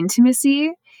and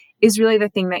intimacy is really the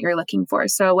thing that you're looking for.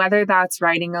 So whether that's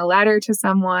writing a letter to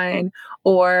someone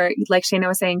or, like Shayna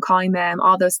was saying, calling them,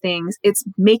 all those things, it's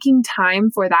making time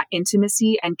for that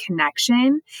intimacy and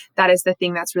connection. That is the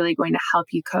thing that's really going to help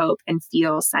you cope and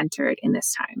feel centered in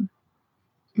this time.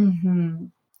 Mm-hmm.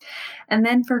 And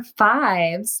then for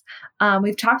 5s,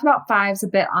 we've talked about 5s a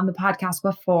bit on the podcast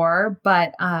before,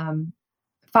 but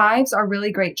 5s are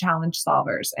really great challenge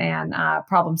solvers and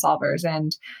problem solvers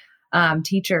and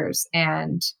teachers.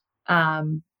 And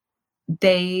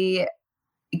they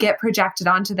get projected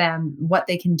onto them what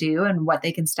they can do and what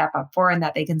they can step up for, and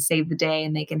that they can save the day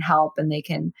and they can help and they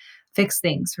can fix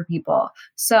things for people.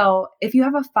 So if you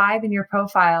have a 5 in your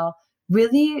profile,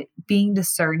 really being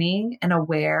discerning and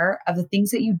aware of the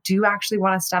things that you do actually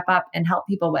want to step up and help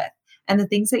people with, and the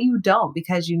things that you don't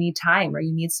because you need time or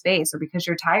you need space or because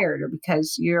you're tired or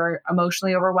because you're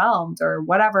emotionally overwhelmed or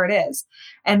whatever it is.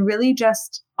 And really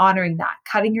just honoring that,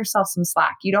 cutting yourself some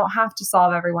slack. You don't have to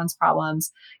solve everyone's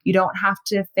problems. You don't have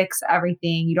to fix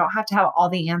everything. You don't have to have all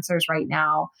the answers right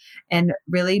now. And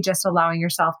really just allowing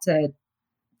yourself to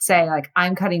say, like,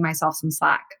 I'm cutting myself some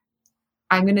slack.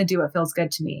 I'm going to do what feels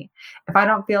good to me. If I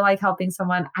don't feel like helping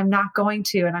someone, I'm not going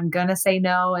to, and I'm going to say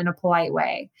no in a polite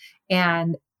way.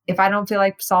 And if I don't feel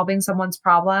like solving someone's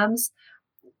problems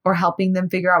or helping them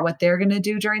figure out what they're going to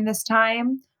do during this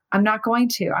time, I'm not going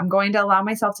to. I'm going to allow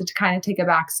myself to kind of take a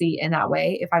back seat in that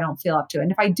way if I don't feel up to it.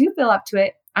 And if I do feel up to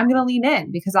it, I'm going to lean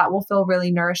in because that will feel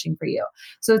really nourishing for you.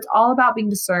 So it's all about being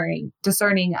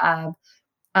discerning of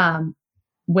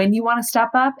when you want to step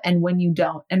up and when you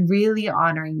don't, and really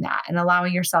honoring that and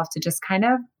allowing yourself to just kind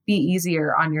of be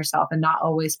easier on yourself and not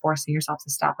always forcing yourself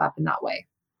to step up in that way.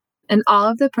 And all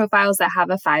of the profiles that have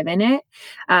a 5 in it,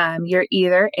 you're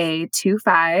either a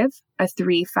 2-5, a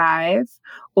 3-5,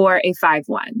 or a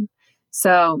 5-1.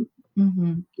 So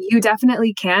you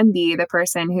definitely can be the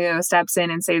person who steps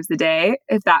in and saves the day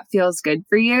if that feels good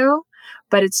for you.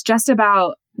 But it's just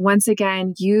about, once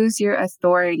again, use your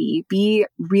authority, be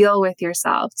real with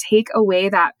yourself, take away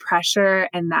that pressure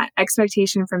and that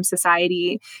expectation from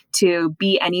society to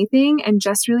be anything, and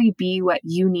just really be what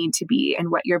you need to be and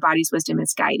what your body's wisdom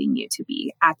is guiding you to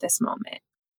be at this moment.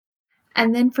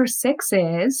 And then for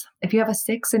 6s, if you have a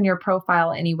 6 in your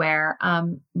profile anywhere,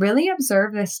 really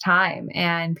observe this time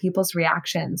and people's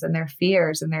reactions and their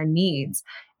fears and their needs.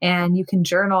 And you can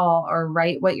journal or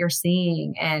write what you're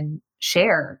seeing and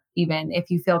share, even if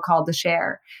you feel called to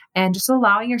share, and just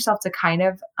allowing yourself to kind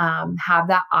of have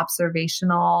that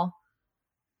observational,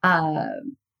 I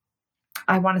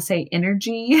want to say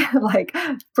energy, like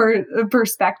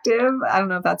perspective. I don't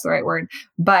know if that's the right word,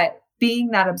 but being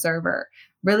that observer,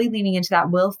 really leaning into that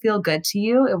will feel good to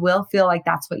you. It will feel like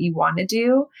that's what you want to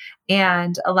do,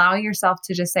 and allowing yourself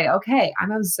to just say, okay,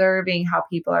 I'm observing how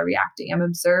people are reacting. I'm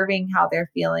observing how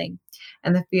they're feeling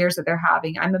and the fears that they're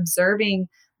having. I'm observing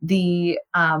the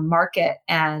market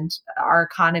and our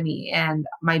economy and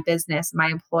my business, my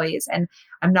employees. And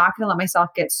I'm not going to let myself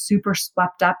get super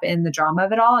swept up in the drama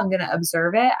of it all. I'm going to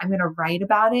observe it. I'm going to write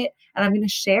about it. And I'm going to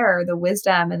share the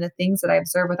wisdom and the things that I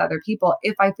observe with other people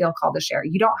if I feel called to share.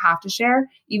 You don't have to share.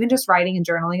 Even just writing and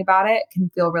journaling about it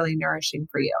can feel really nourishing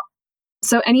for you.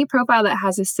 So any profile that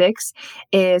has a 6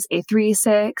 is a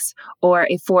 3-6 or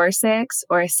a 4-6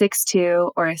 or a 6-2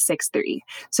 or a 6-3.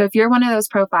 So if you're one of those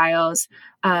profiles,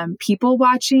 people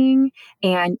watching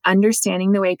and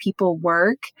understanding the way people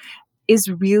work is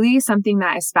really something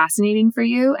that is fascinating for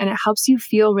you, and it helps you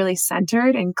feel really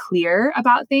centered and clear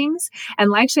about things. And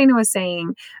like Shayna was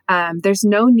saying, there's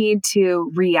no need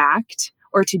to react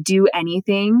or to do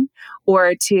anything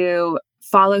or to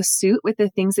follow suit with the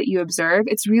things that you observe.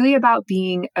 It's really about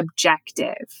being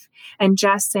objective and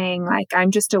just saying, like,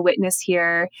 I'm just a witness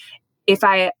here. If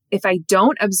I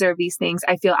don't observe these things,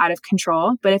 I feel out of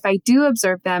control. But if I do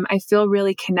observe them, I feel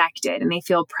really connected and they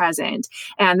feel present.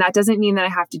 And that doesn't mean that I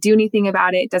have to do anything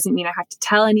about it. It doesn't mean I have to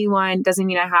tell anyone. It doesn't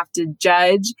mean I have to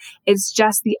judge. It's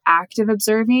just the act of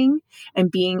observing and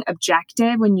being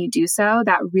objective when you do so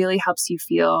that really helps you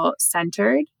feel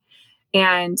centered.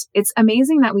 And it's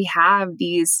amazing that we have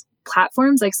these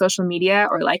platforms like social media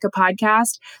or like a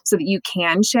podcast so that you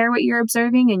can share what you're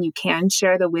observing and you can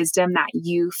share the wisdom that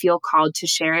you feel called to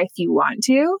share if you want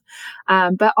to.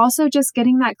 But also just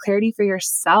getting that clarity for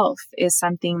yourself is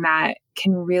something that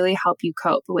can really help you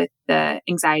cope with the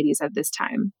anxieties of this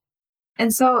time.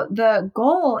 And so the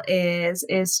goal is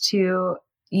to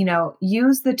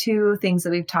use the two things that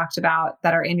we've talked about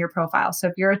that are in your profile. So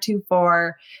if you're a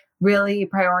 2-4, really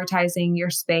prioritizing your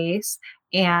space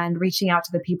and reaching out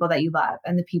to the people that you love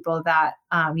and the people that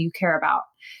you care about,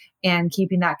 and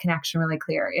keeping that connection really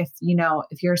clear. If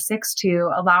you're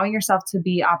 6-2, allowing yourself to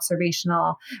be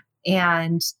observational.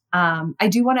 And I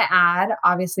do want to add,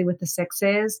 obviously with the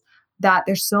 6s, that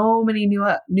there's so many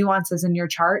nuances in your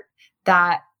chart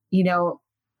that,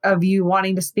 of you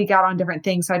wanting to speak out on different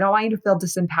things. So I don't want you to feel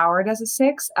disempowered as a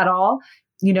 6 at all.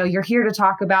 You're here to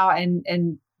talk about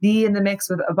and be in the mix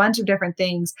with a bunch of different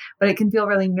things, but it can feel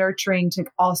really nurturing to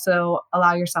also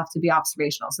allow yourself to be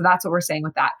observational. So that's what we're saying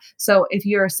with that. So if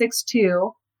you're a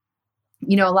 6-2,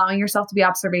 allowing yourself to be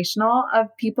observational of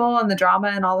people and the drama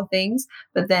and all the things,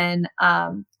 but then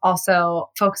also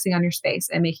focusing on your space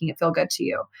and making it feel good to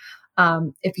you.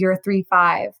 If you're a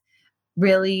 3-5,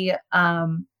 really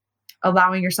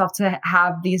allowing yourself to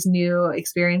have these new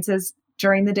experiences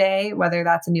during the day, whether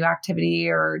that's a new activity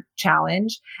or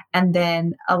challenge, and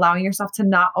then allowing yourself to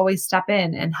not always step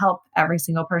in and help every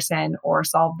single person or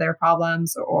solve their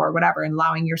problems or whatever, and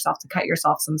allowing yourself to cut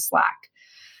yourself some slack.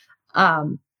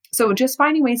 So just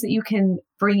finding ways that you can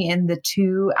bring in the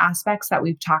two aspects that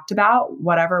we've talked about,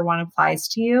 whatever one applies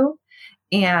to you,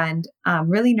 and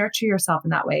really nurture yourself in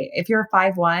that way. If you're a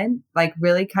 5-1, like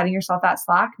really cutting yourself that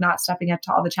slack, not stepping up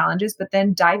to all the challenges, but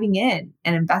then diving in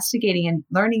and investigating and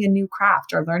learning a new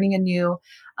craft or learning a new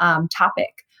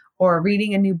topic or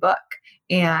reading a new book,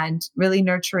 and really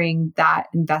nurturing that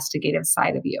investigative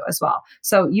side of you as well.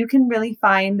 So you can really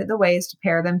find the ways to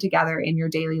pair them together in your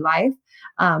daily life.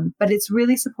 But it's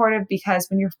really supportive because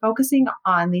when you're focusing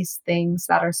on these things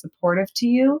that are supportive to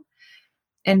you,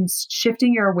 and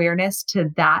shifting your awareness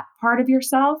to that part of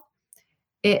yourself,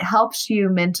 it helps you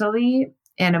mentally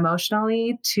and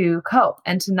emotionally to cope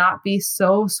and to not be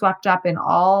so swept up in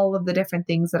all of the different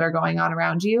things that are going on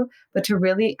around you, but to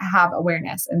really have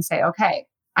awareness and say, okay,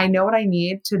 I know what I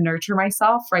need to nurture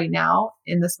myself right now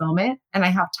in this moment, and I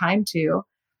have time to.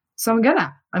 So I'm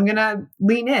gonna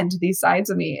lean into these sides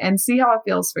of me and see how it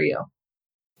feels for you.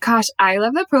 Gosh, I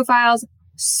love the profiles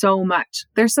so much.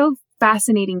 They're so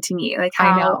fascinating to me. Like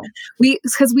how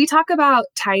because we talk about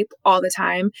type all the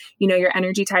time, your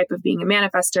energy type of being a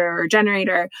manifestor or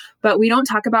generator, but we don't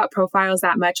talk about profiles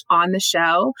that much on the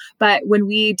show. But when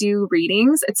we do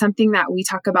readings, it's something that we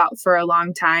talk about for a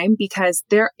long time because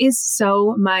there is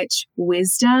so much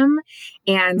wisdom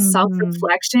and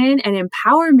self-reflection and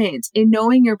empowerment in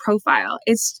knowing your profile.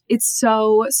 It's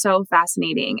so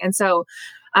fascinating. And so,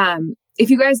 if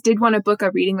you guys did want to book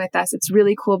a reading with us, it's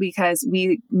really cool because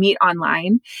we meet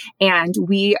online and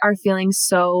we are feeling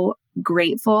so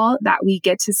grateful that we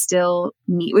get to still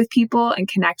meet with people and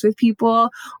connect with people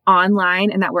online,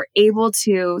 and that we're able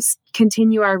to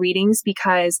continue our readings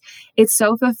because it's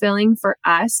so fulfilling for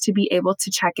us to be able to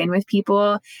check in with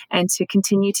people and to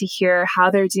continue to hear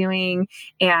how they're doing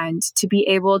and to be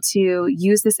able to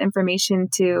use this information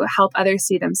to help others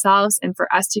see themselves and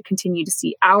for us to continue to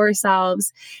see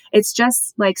ourselves. It's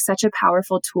just like such a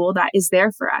powerful tool that is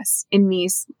there for us in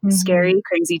these scary,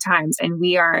 crazy times. And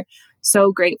we are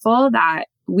so grateful that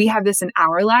we have this in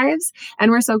our lives. And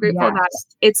we're so grateful that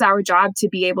it's our job to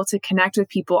be able to connect with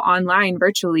people online,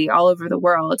 virtually, all over the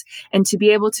world, and to be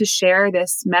able to share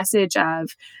this message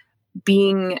of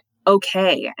being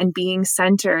okay and being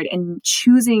centered and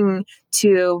choosing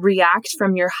to react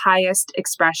from your highest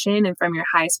expression and from your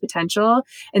highest potential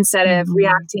instead of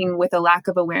reacting with a lack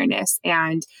of awareness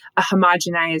and a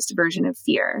homogenized version of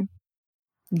fear.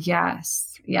 Yes.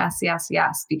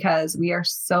 Because we are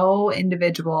so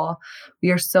individual.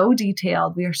 We are so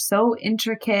detailed. We are so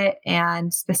intricate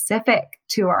and specific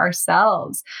to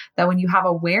ourselves that when you have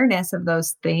awareness of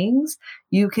those things,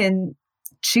 you can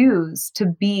choose to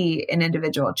be an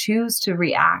individual, choose to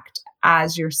react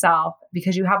as yourself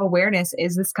because you have awareness.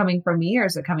 Is this coming from me or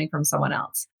is it coming from someone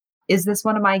else? Is this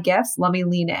one of my gifts? Let me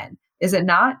lean in. Is it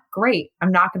not? Great.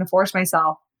 I'm not going to force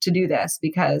myself to do this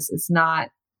because it's not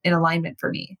in alignment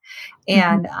for me.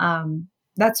 And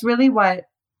that's really what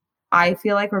I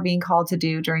feel like we're being called to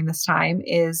do during this time,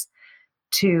 is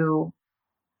to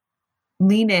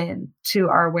lean in to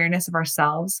our awareness of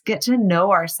ourselves, get to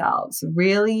know ourselves,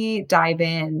 really dive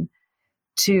in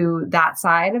to that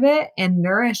side of it and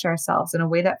nourish ourselves in a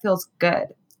way that feels good,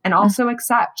 and also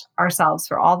accept ourselves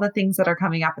for all the things that are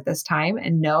coming up at this time,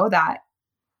 and know that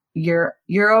you're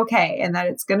okay and that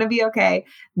it's going to be okay,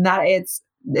 and that it's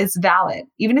valid.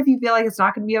 Even if you feel like it's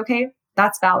not going to be okay,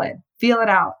 that's valid. Feel it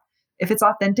out. If it's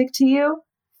authentic to you,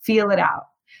 feel it out.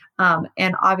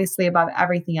 And obviously above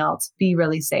everything else, be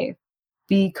really safe.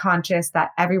 Be conscious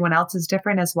that everyone else is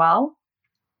different as well.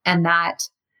 And that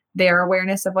their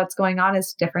awareness of what's going on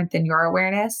is different than your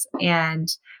awareness, and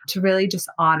to really just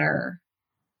honor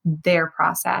their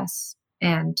process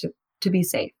and to be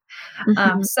safe.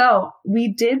 So we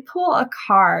did pull a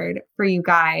card for you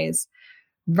guys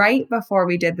right before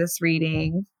we did this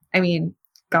reading. I mean,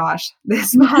 gosh,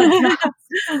 this podcast.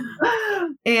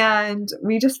 And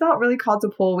we just felt really called to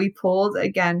pull. We pulled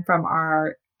again from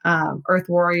our Earth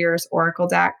Warriors Oracle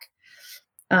deck.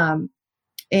 And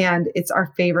it's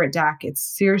our favorite deck. It's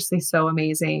seriously so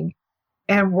amazing.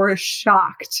 And we're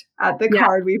shocked at the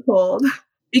card we pulled.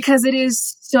 Because it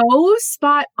is so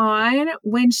spot on.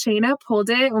 When Shayna pulled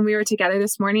it, when we were together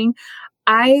this morning,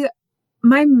 my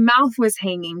mouth was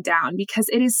hanging down because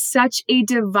it is such a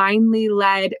divinely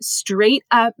led, straight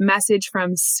up message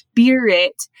from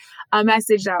spirit, a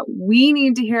message that we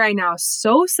need to hear right now.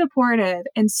 So supportive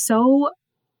and so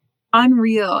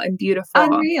unreal and beautiful.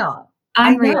 Unreal.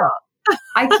 I know.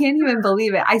 I can't even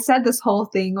believe it. I said this whole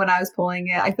thing when I was pulling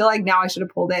it. I feel like now I should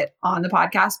have pulled it on the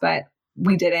podcast, but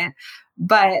we didn't.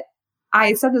 But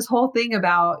I said this whole thing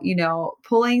about,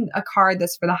 pulling a card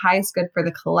that's for the highest good for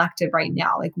the collective right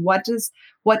now. Like, what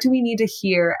do we need to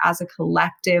hear as a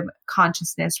collective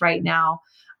consciousness right now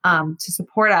to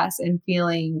support us in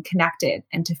feeling connected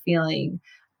and to feeling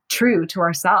true to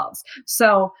ourselves?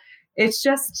 So it's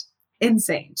just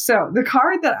insane. So the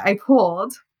card that I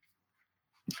pulled,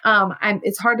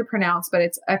 it's hard to pronounce, but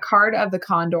it's a card of the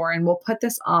Condor, and we'll put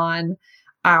this on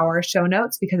our show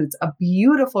notes because it's a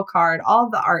beautiful card. All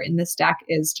of the art in this deck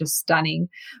is just stunning,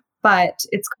 but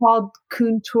it's called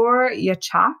Kuntur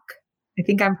Yachak. I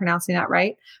think I'm pronouncing that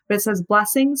right, but it says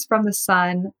blessings from the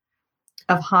son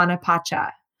of Hana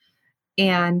Pacha.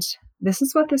 And this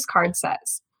is what this card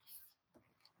says.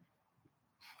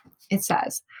 It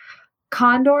says,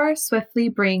 Condor swiftly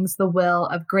brings the will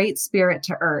of great spirit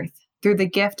to earth through the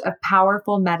gift of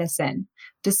powerful medicine.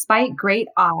 Despite great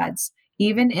odds,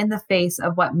 even in the face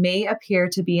of what may appear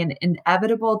to be an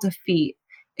inevitable defeat,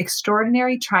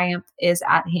 extraordinary triumph is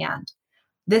at hand.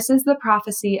 This is the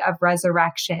prophecy of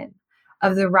resurrection,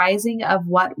 of the rising of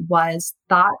what was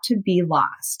thought to be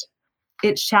lost.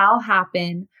 It shall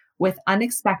happen with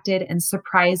unexpected and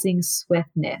surprising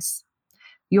swiftness.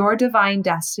 Your divine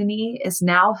destiny is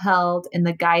now held in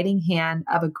the guiding hand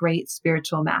of a great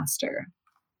spiritual master.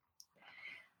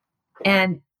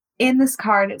 And in this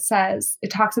card,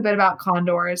 it talks a bit about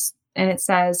condors, and it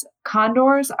says,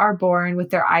 condors are born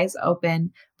with their eyes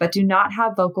open, but do not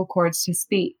have vocal cords to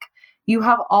speak. You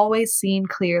have always seen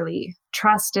clearly.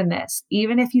 Trust in this,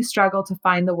 even if you struggle to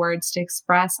find the words to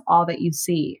express all that you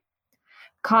see.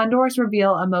 Condors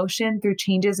reveal emotion through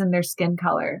changes in their skin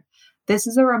color. This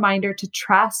is a reminder to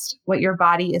trust what your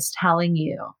body is telling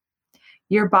you.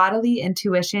 Your bodily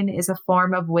intuition is a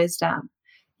form of wisdom.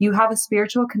 You have a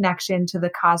spiritual connection to the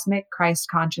cosmic Christ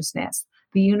consciousness.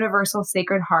 The universal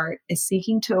Sacred Heart is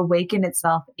seeking to awaken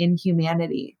itself in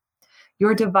humanity.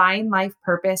 Your divine life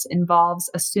purpose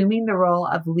involves assuming the role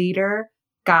of leader,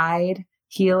 guide,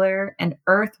 healer, and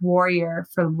earth warrior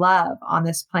for love on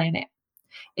this planet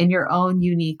in your own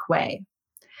unique way.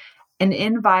 An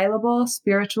inviolable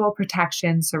spiritual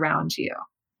protection surrounds you.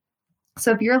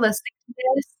 So if you're listening to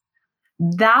this,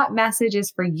 that message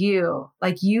is for you.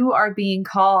 Like, you are being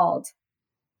called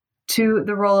to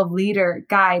the role of leader,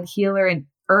 guide, healer, and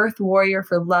earth warrior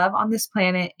for love on this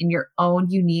planet in your own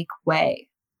unique way.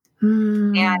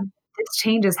 And this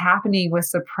change is happening with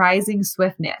surprising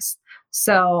swiftness.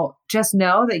 So just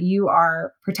know that you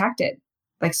are protected.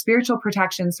 Like, spiritual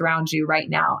protection surrounds you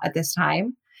right now at this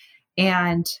time.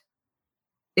 And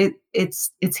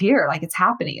it's here. Like, it's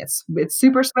happening. It's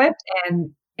super swift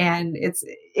and it's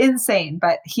insane,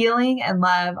 but healing and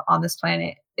love on this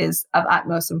planet is of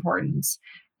utmost importance.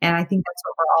 And I think that's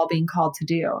what we're all being called to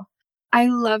do. I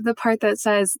love the part that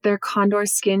says their condor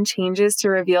skin changes to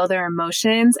reveal their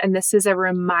emotions. And this is a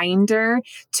reminder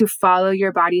to follow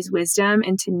your body's wisdom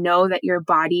and to know that your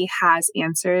body has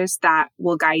answers that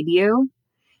will guide you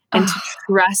and to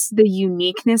trust the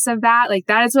uniqueness of that. Like,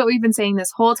 that is what we've been saying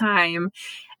this whole time.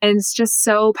 And it's just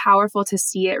so powerful to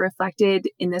see it reflected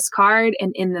in this card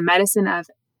and in the medicine of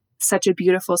such a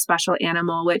beautiful, special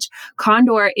animal, which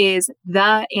condor is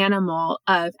the animal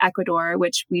of Ecuador,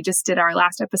 which we just did our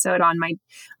last episode on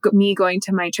me going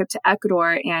to my trip to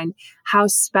Ecuador and how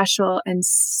special and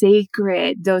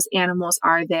sacred those animals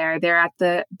are there. They're at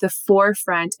the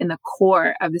forefront and the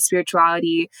core of the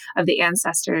spirituality of the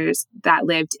ancestors that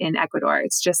lived in Ecuador.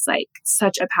 It's just like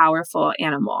such a powerful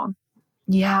animal.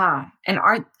 Yeah. And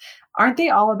aren't they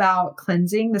all about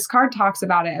cleansing? This card talks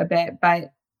about it a bit,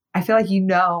 but I feel like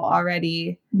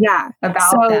already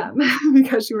about them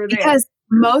because you were there. Because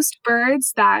Most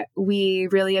birds that we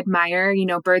really admire,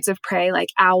 birds of prey like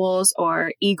owls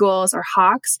or eagles or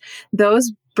hawks,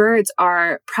 those birds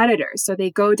are predators. So they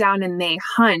go down and they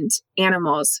hunt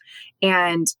animals.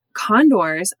 And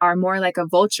condors are more like a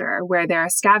vulture, where they're a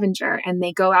scavenger, and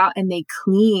they go out and they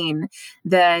clean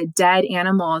the dead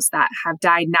animals that have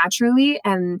died naturally,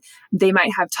 and they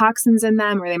might have toxins in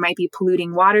them, or they might be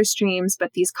polluting water streams.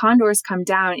 But these condors come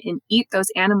down and eat those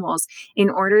animals in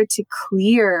order to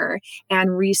clear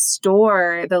and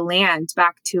restore the land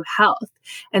back to health.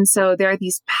 And so there are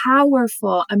these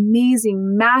powerful,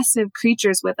 amazing, massive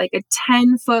creatures with like a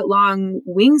 10-foot long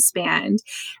wingspan,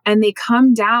 and they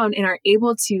come down and are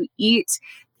able to eat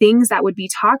things that would be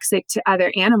toxic to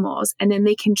other animals. And then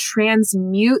they can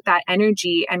transmute that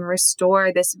energy and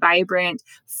restore this vibrant,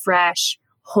 fresh,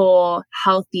 whole,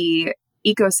 healthy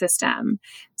ecosystem.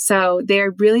 So they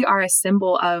really are a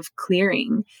symbol of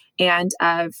clearing and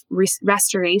of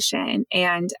restoration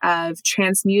and of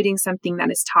transmuting something that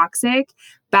is toxic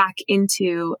back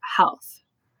into health.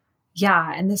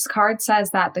 Yeah. And this card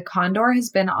says that the condor has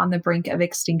been on the brink of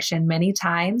extinction many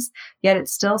times, yet it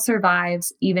still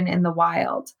survives even in the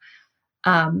wild.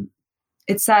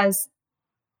 It says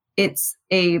it's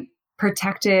a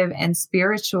protective and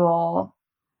spiritual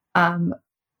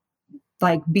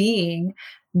being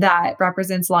that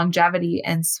represents longevity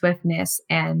and swiftness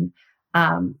and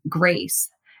grace,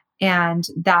 and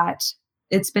that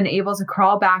it's been able to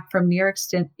crawl back from near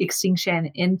extinction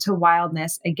into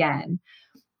wildness again.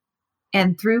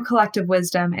 And through collective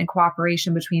wisdom and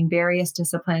cooperation between various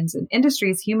disciplines and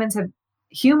industries,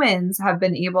 humans have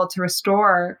been able to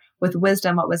restore with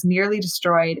wisdom what was nearly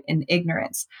destroyed in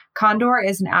ignorance. Condor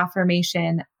is an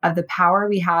affirmation of the power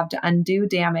we have to undo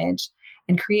damage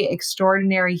and create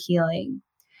extraordinary healing.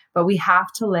 But we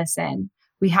have to listen.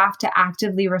 We have to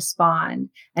actively respond,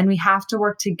 and we have to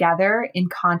work together in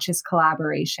conscious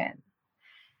collaboration.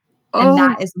 And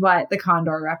that is what the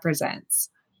condor represents.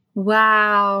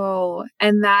 Wow.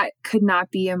 And that could not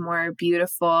be a more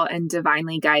beautiful and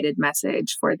divinely guided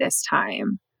message for this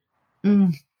time. I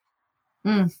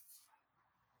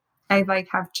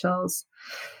have chills.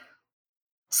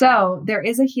 So there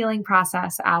is a healing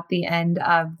process at the end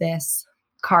of this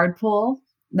card pull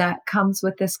that comes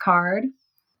with this card.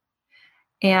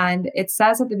 And it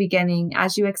says at the beginning,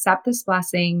 as you accept this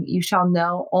blessing, you shall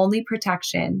know only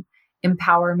protection,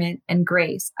 empowerment, and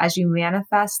grace as you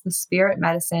manifest the spirit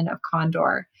medicine of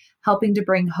Condor, helping to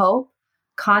bring hope,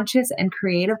 conscious and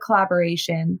creative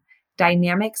collaboration,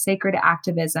 dynamic sacred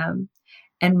activism,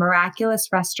 and miraculous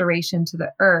restoration to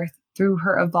the earth through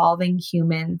her evolving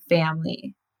human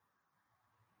family.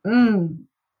 So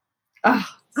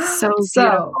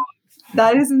beautiful.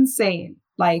 That is insane.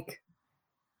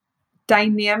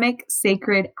 Dynamic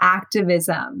sacred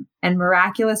activism and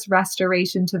miraculous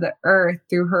restoration to the earth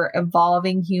through her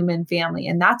evolving human family.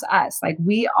 And that's us.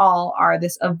 We all are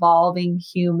this evolving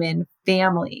human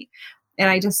family. And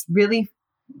I just really,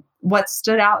 what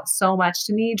stood out so much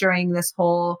to me during this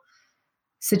whole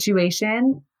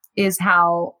situation is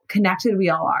how connected we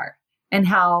all are and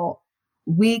how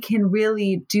we can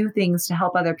really do things to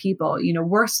help other people.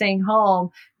 We're staying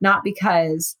home, not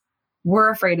because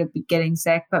we're afraid of getting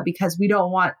sick, but because we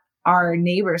don't want our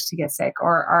neighbors to get sick,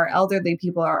 or our elderly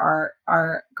people, or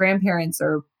our grandparents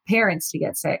or parents to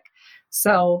get sick.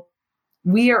 So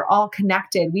we are all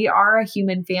connected. We are a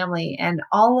human family, and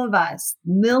all of us,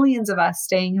 millions of us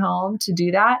staying home to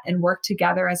do that and work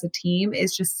together as a team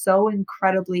is just so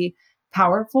incredibly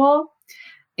powerful,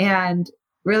 and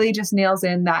really just nails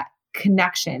in that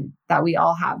connection that we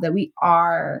all have, that we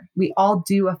all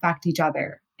do affect each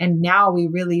other. And now we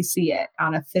really see it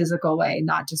on a physical way,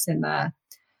 not just in the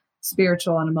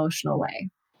spiritual and emotional way.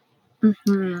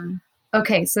 Mm-hmm.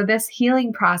 Okay, so this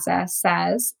healing process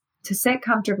says to sit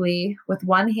comfortably with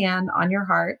one hand on your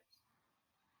heart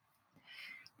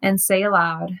and say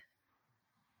aloud,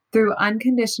 through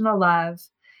unconditional love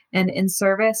and in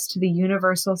service to the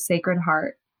universal sacred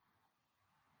heart,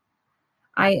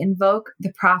 I invoke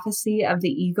the prophecy of the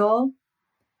eagle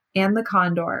and the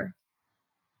condor,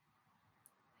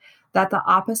 that the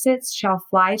opposites shall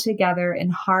fly together in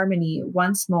harmony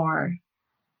once more,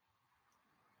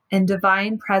 and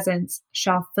divine presence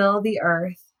shall fill the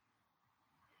earth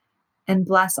and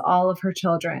bless all of her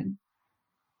children.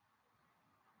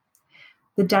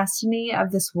 The destiny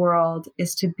of this world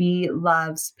is to be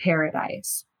love's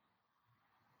paradise.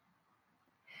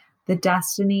 The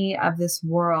destiny of this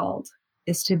world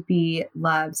is to be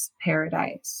love's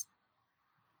paradise.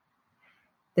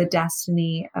 The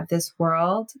destiny of this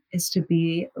world is to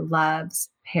be love's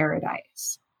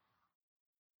paradise.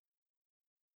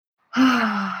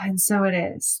 And so it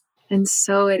is. And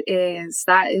so it is.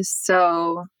 That is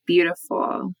so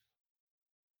beautiful.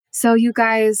 So you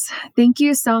guys, thank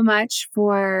you so much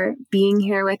for being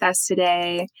here with us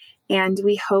today. And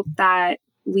we hope that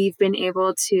we've been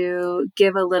able to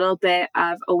give a little bit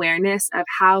of awareness of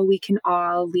how we can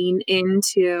all lean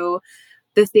into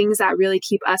the things that really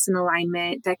keep us in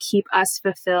alignment, that keep us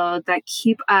fulfilled, that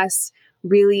keep us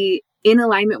really in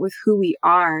alignment with who we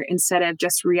are instead of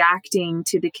just reacting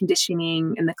to the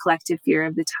conditioning and the collective fear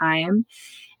of the time.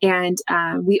 And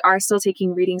we are still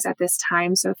taking readings at this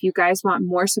time. So if you guys want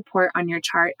more support on your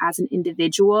chart as an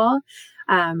individual,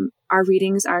 our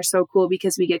readings are so cool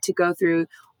because we get to go through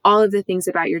all of the things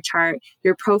about your chart,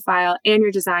 your profile, and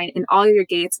your design, and all your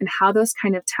gates, and how those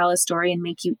kind of tell a story and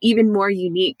make you even more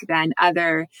unique than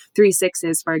other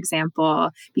 3/6s, for example,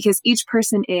 because each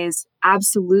person is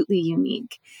absolutely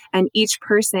unique. And each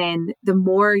person, the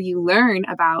more you learn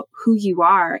about who you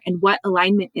are and what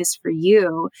alignment is for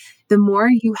you, the more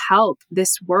you help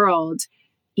this world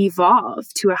evolve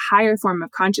to a higher form of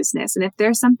consciousness. And if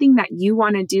there's something that you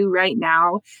want to do right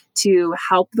now to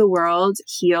help the world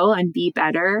heal and be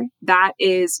better, that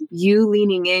is you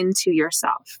leaning into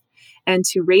yourself and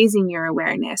to raising your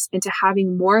awareness and to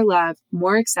having more love,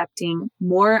 more accepting,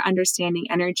 more understanding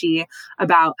energy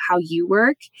about how you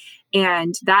work.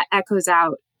 And that echoes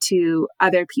out to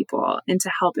other people and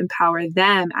to help empower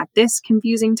them at this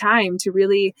confusing time to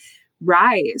really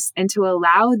rise and to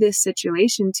allow this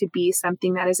situation to be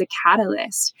something that is a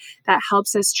catalyst that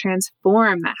helps us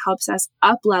transform, that helps us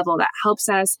up level, that helps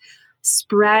us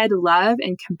spread love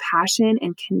and compassion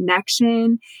and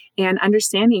connection and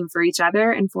understanding for each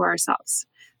other and for ourselves.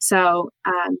 So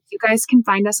you guys can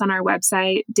find us on our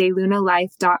website,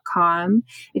 daylunalife.com.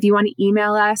 If you want to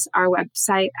email us, our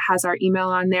website has our email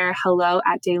on there,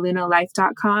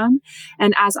 hello@daylunalife.com.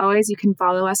 And as always, you can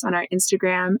follow us on our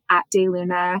Instagram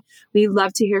 @dayluna. We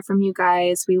love to hear from you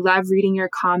guys. We love reading your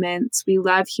comments. We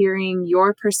love hearing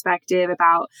your perspective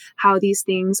about how these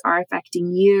things are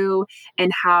affecting you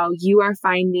and how you are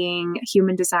finding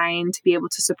human design to be able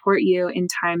to support you in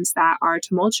times that are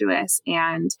tumultuous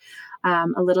and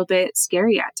a little bit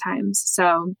scary at times.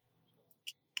 So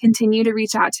continue to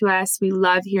reach out to us. We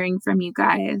love hearing from you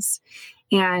guys.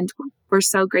 And we're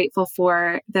so grateful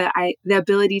for the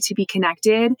ability to be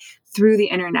connected through the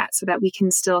internet so that we can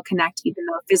still connect even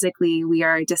though physically we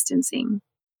are distancing.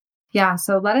 Yeah.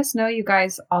 So let us know, you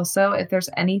guys, also if there's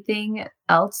anything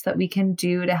else that we can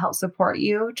do to help support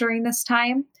you during this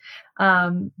time.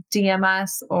 DM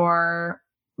us or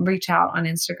reach out on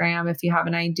Instagram if you have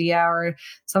an idea or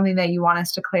something that you want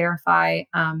us to clarify.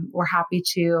 We're happy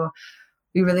to.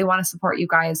 We really want to support you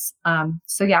guys.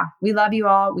 So yeah, we love you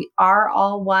all. We are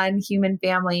all one human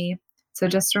family. So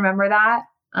just remember that.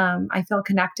 I feel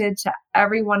connected to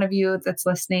every one of you that's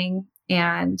listening.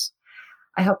 And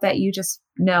I hope that you just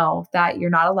know that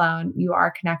you're not alone. You are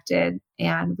connected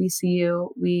and we see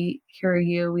you. We hear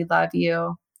you. We love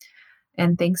you.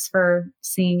 And thanks for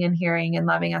seeing and hearing and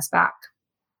loving us back.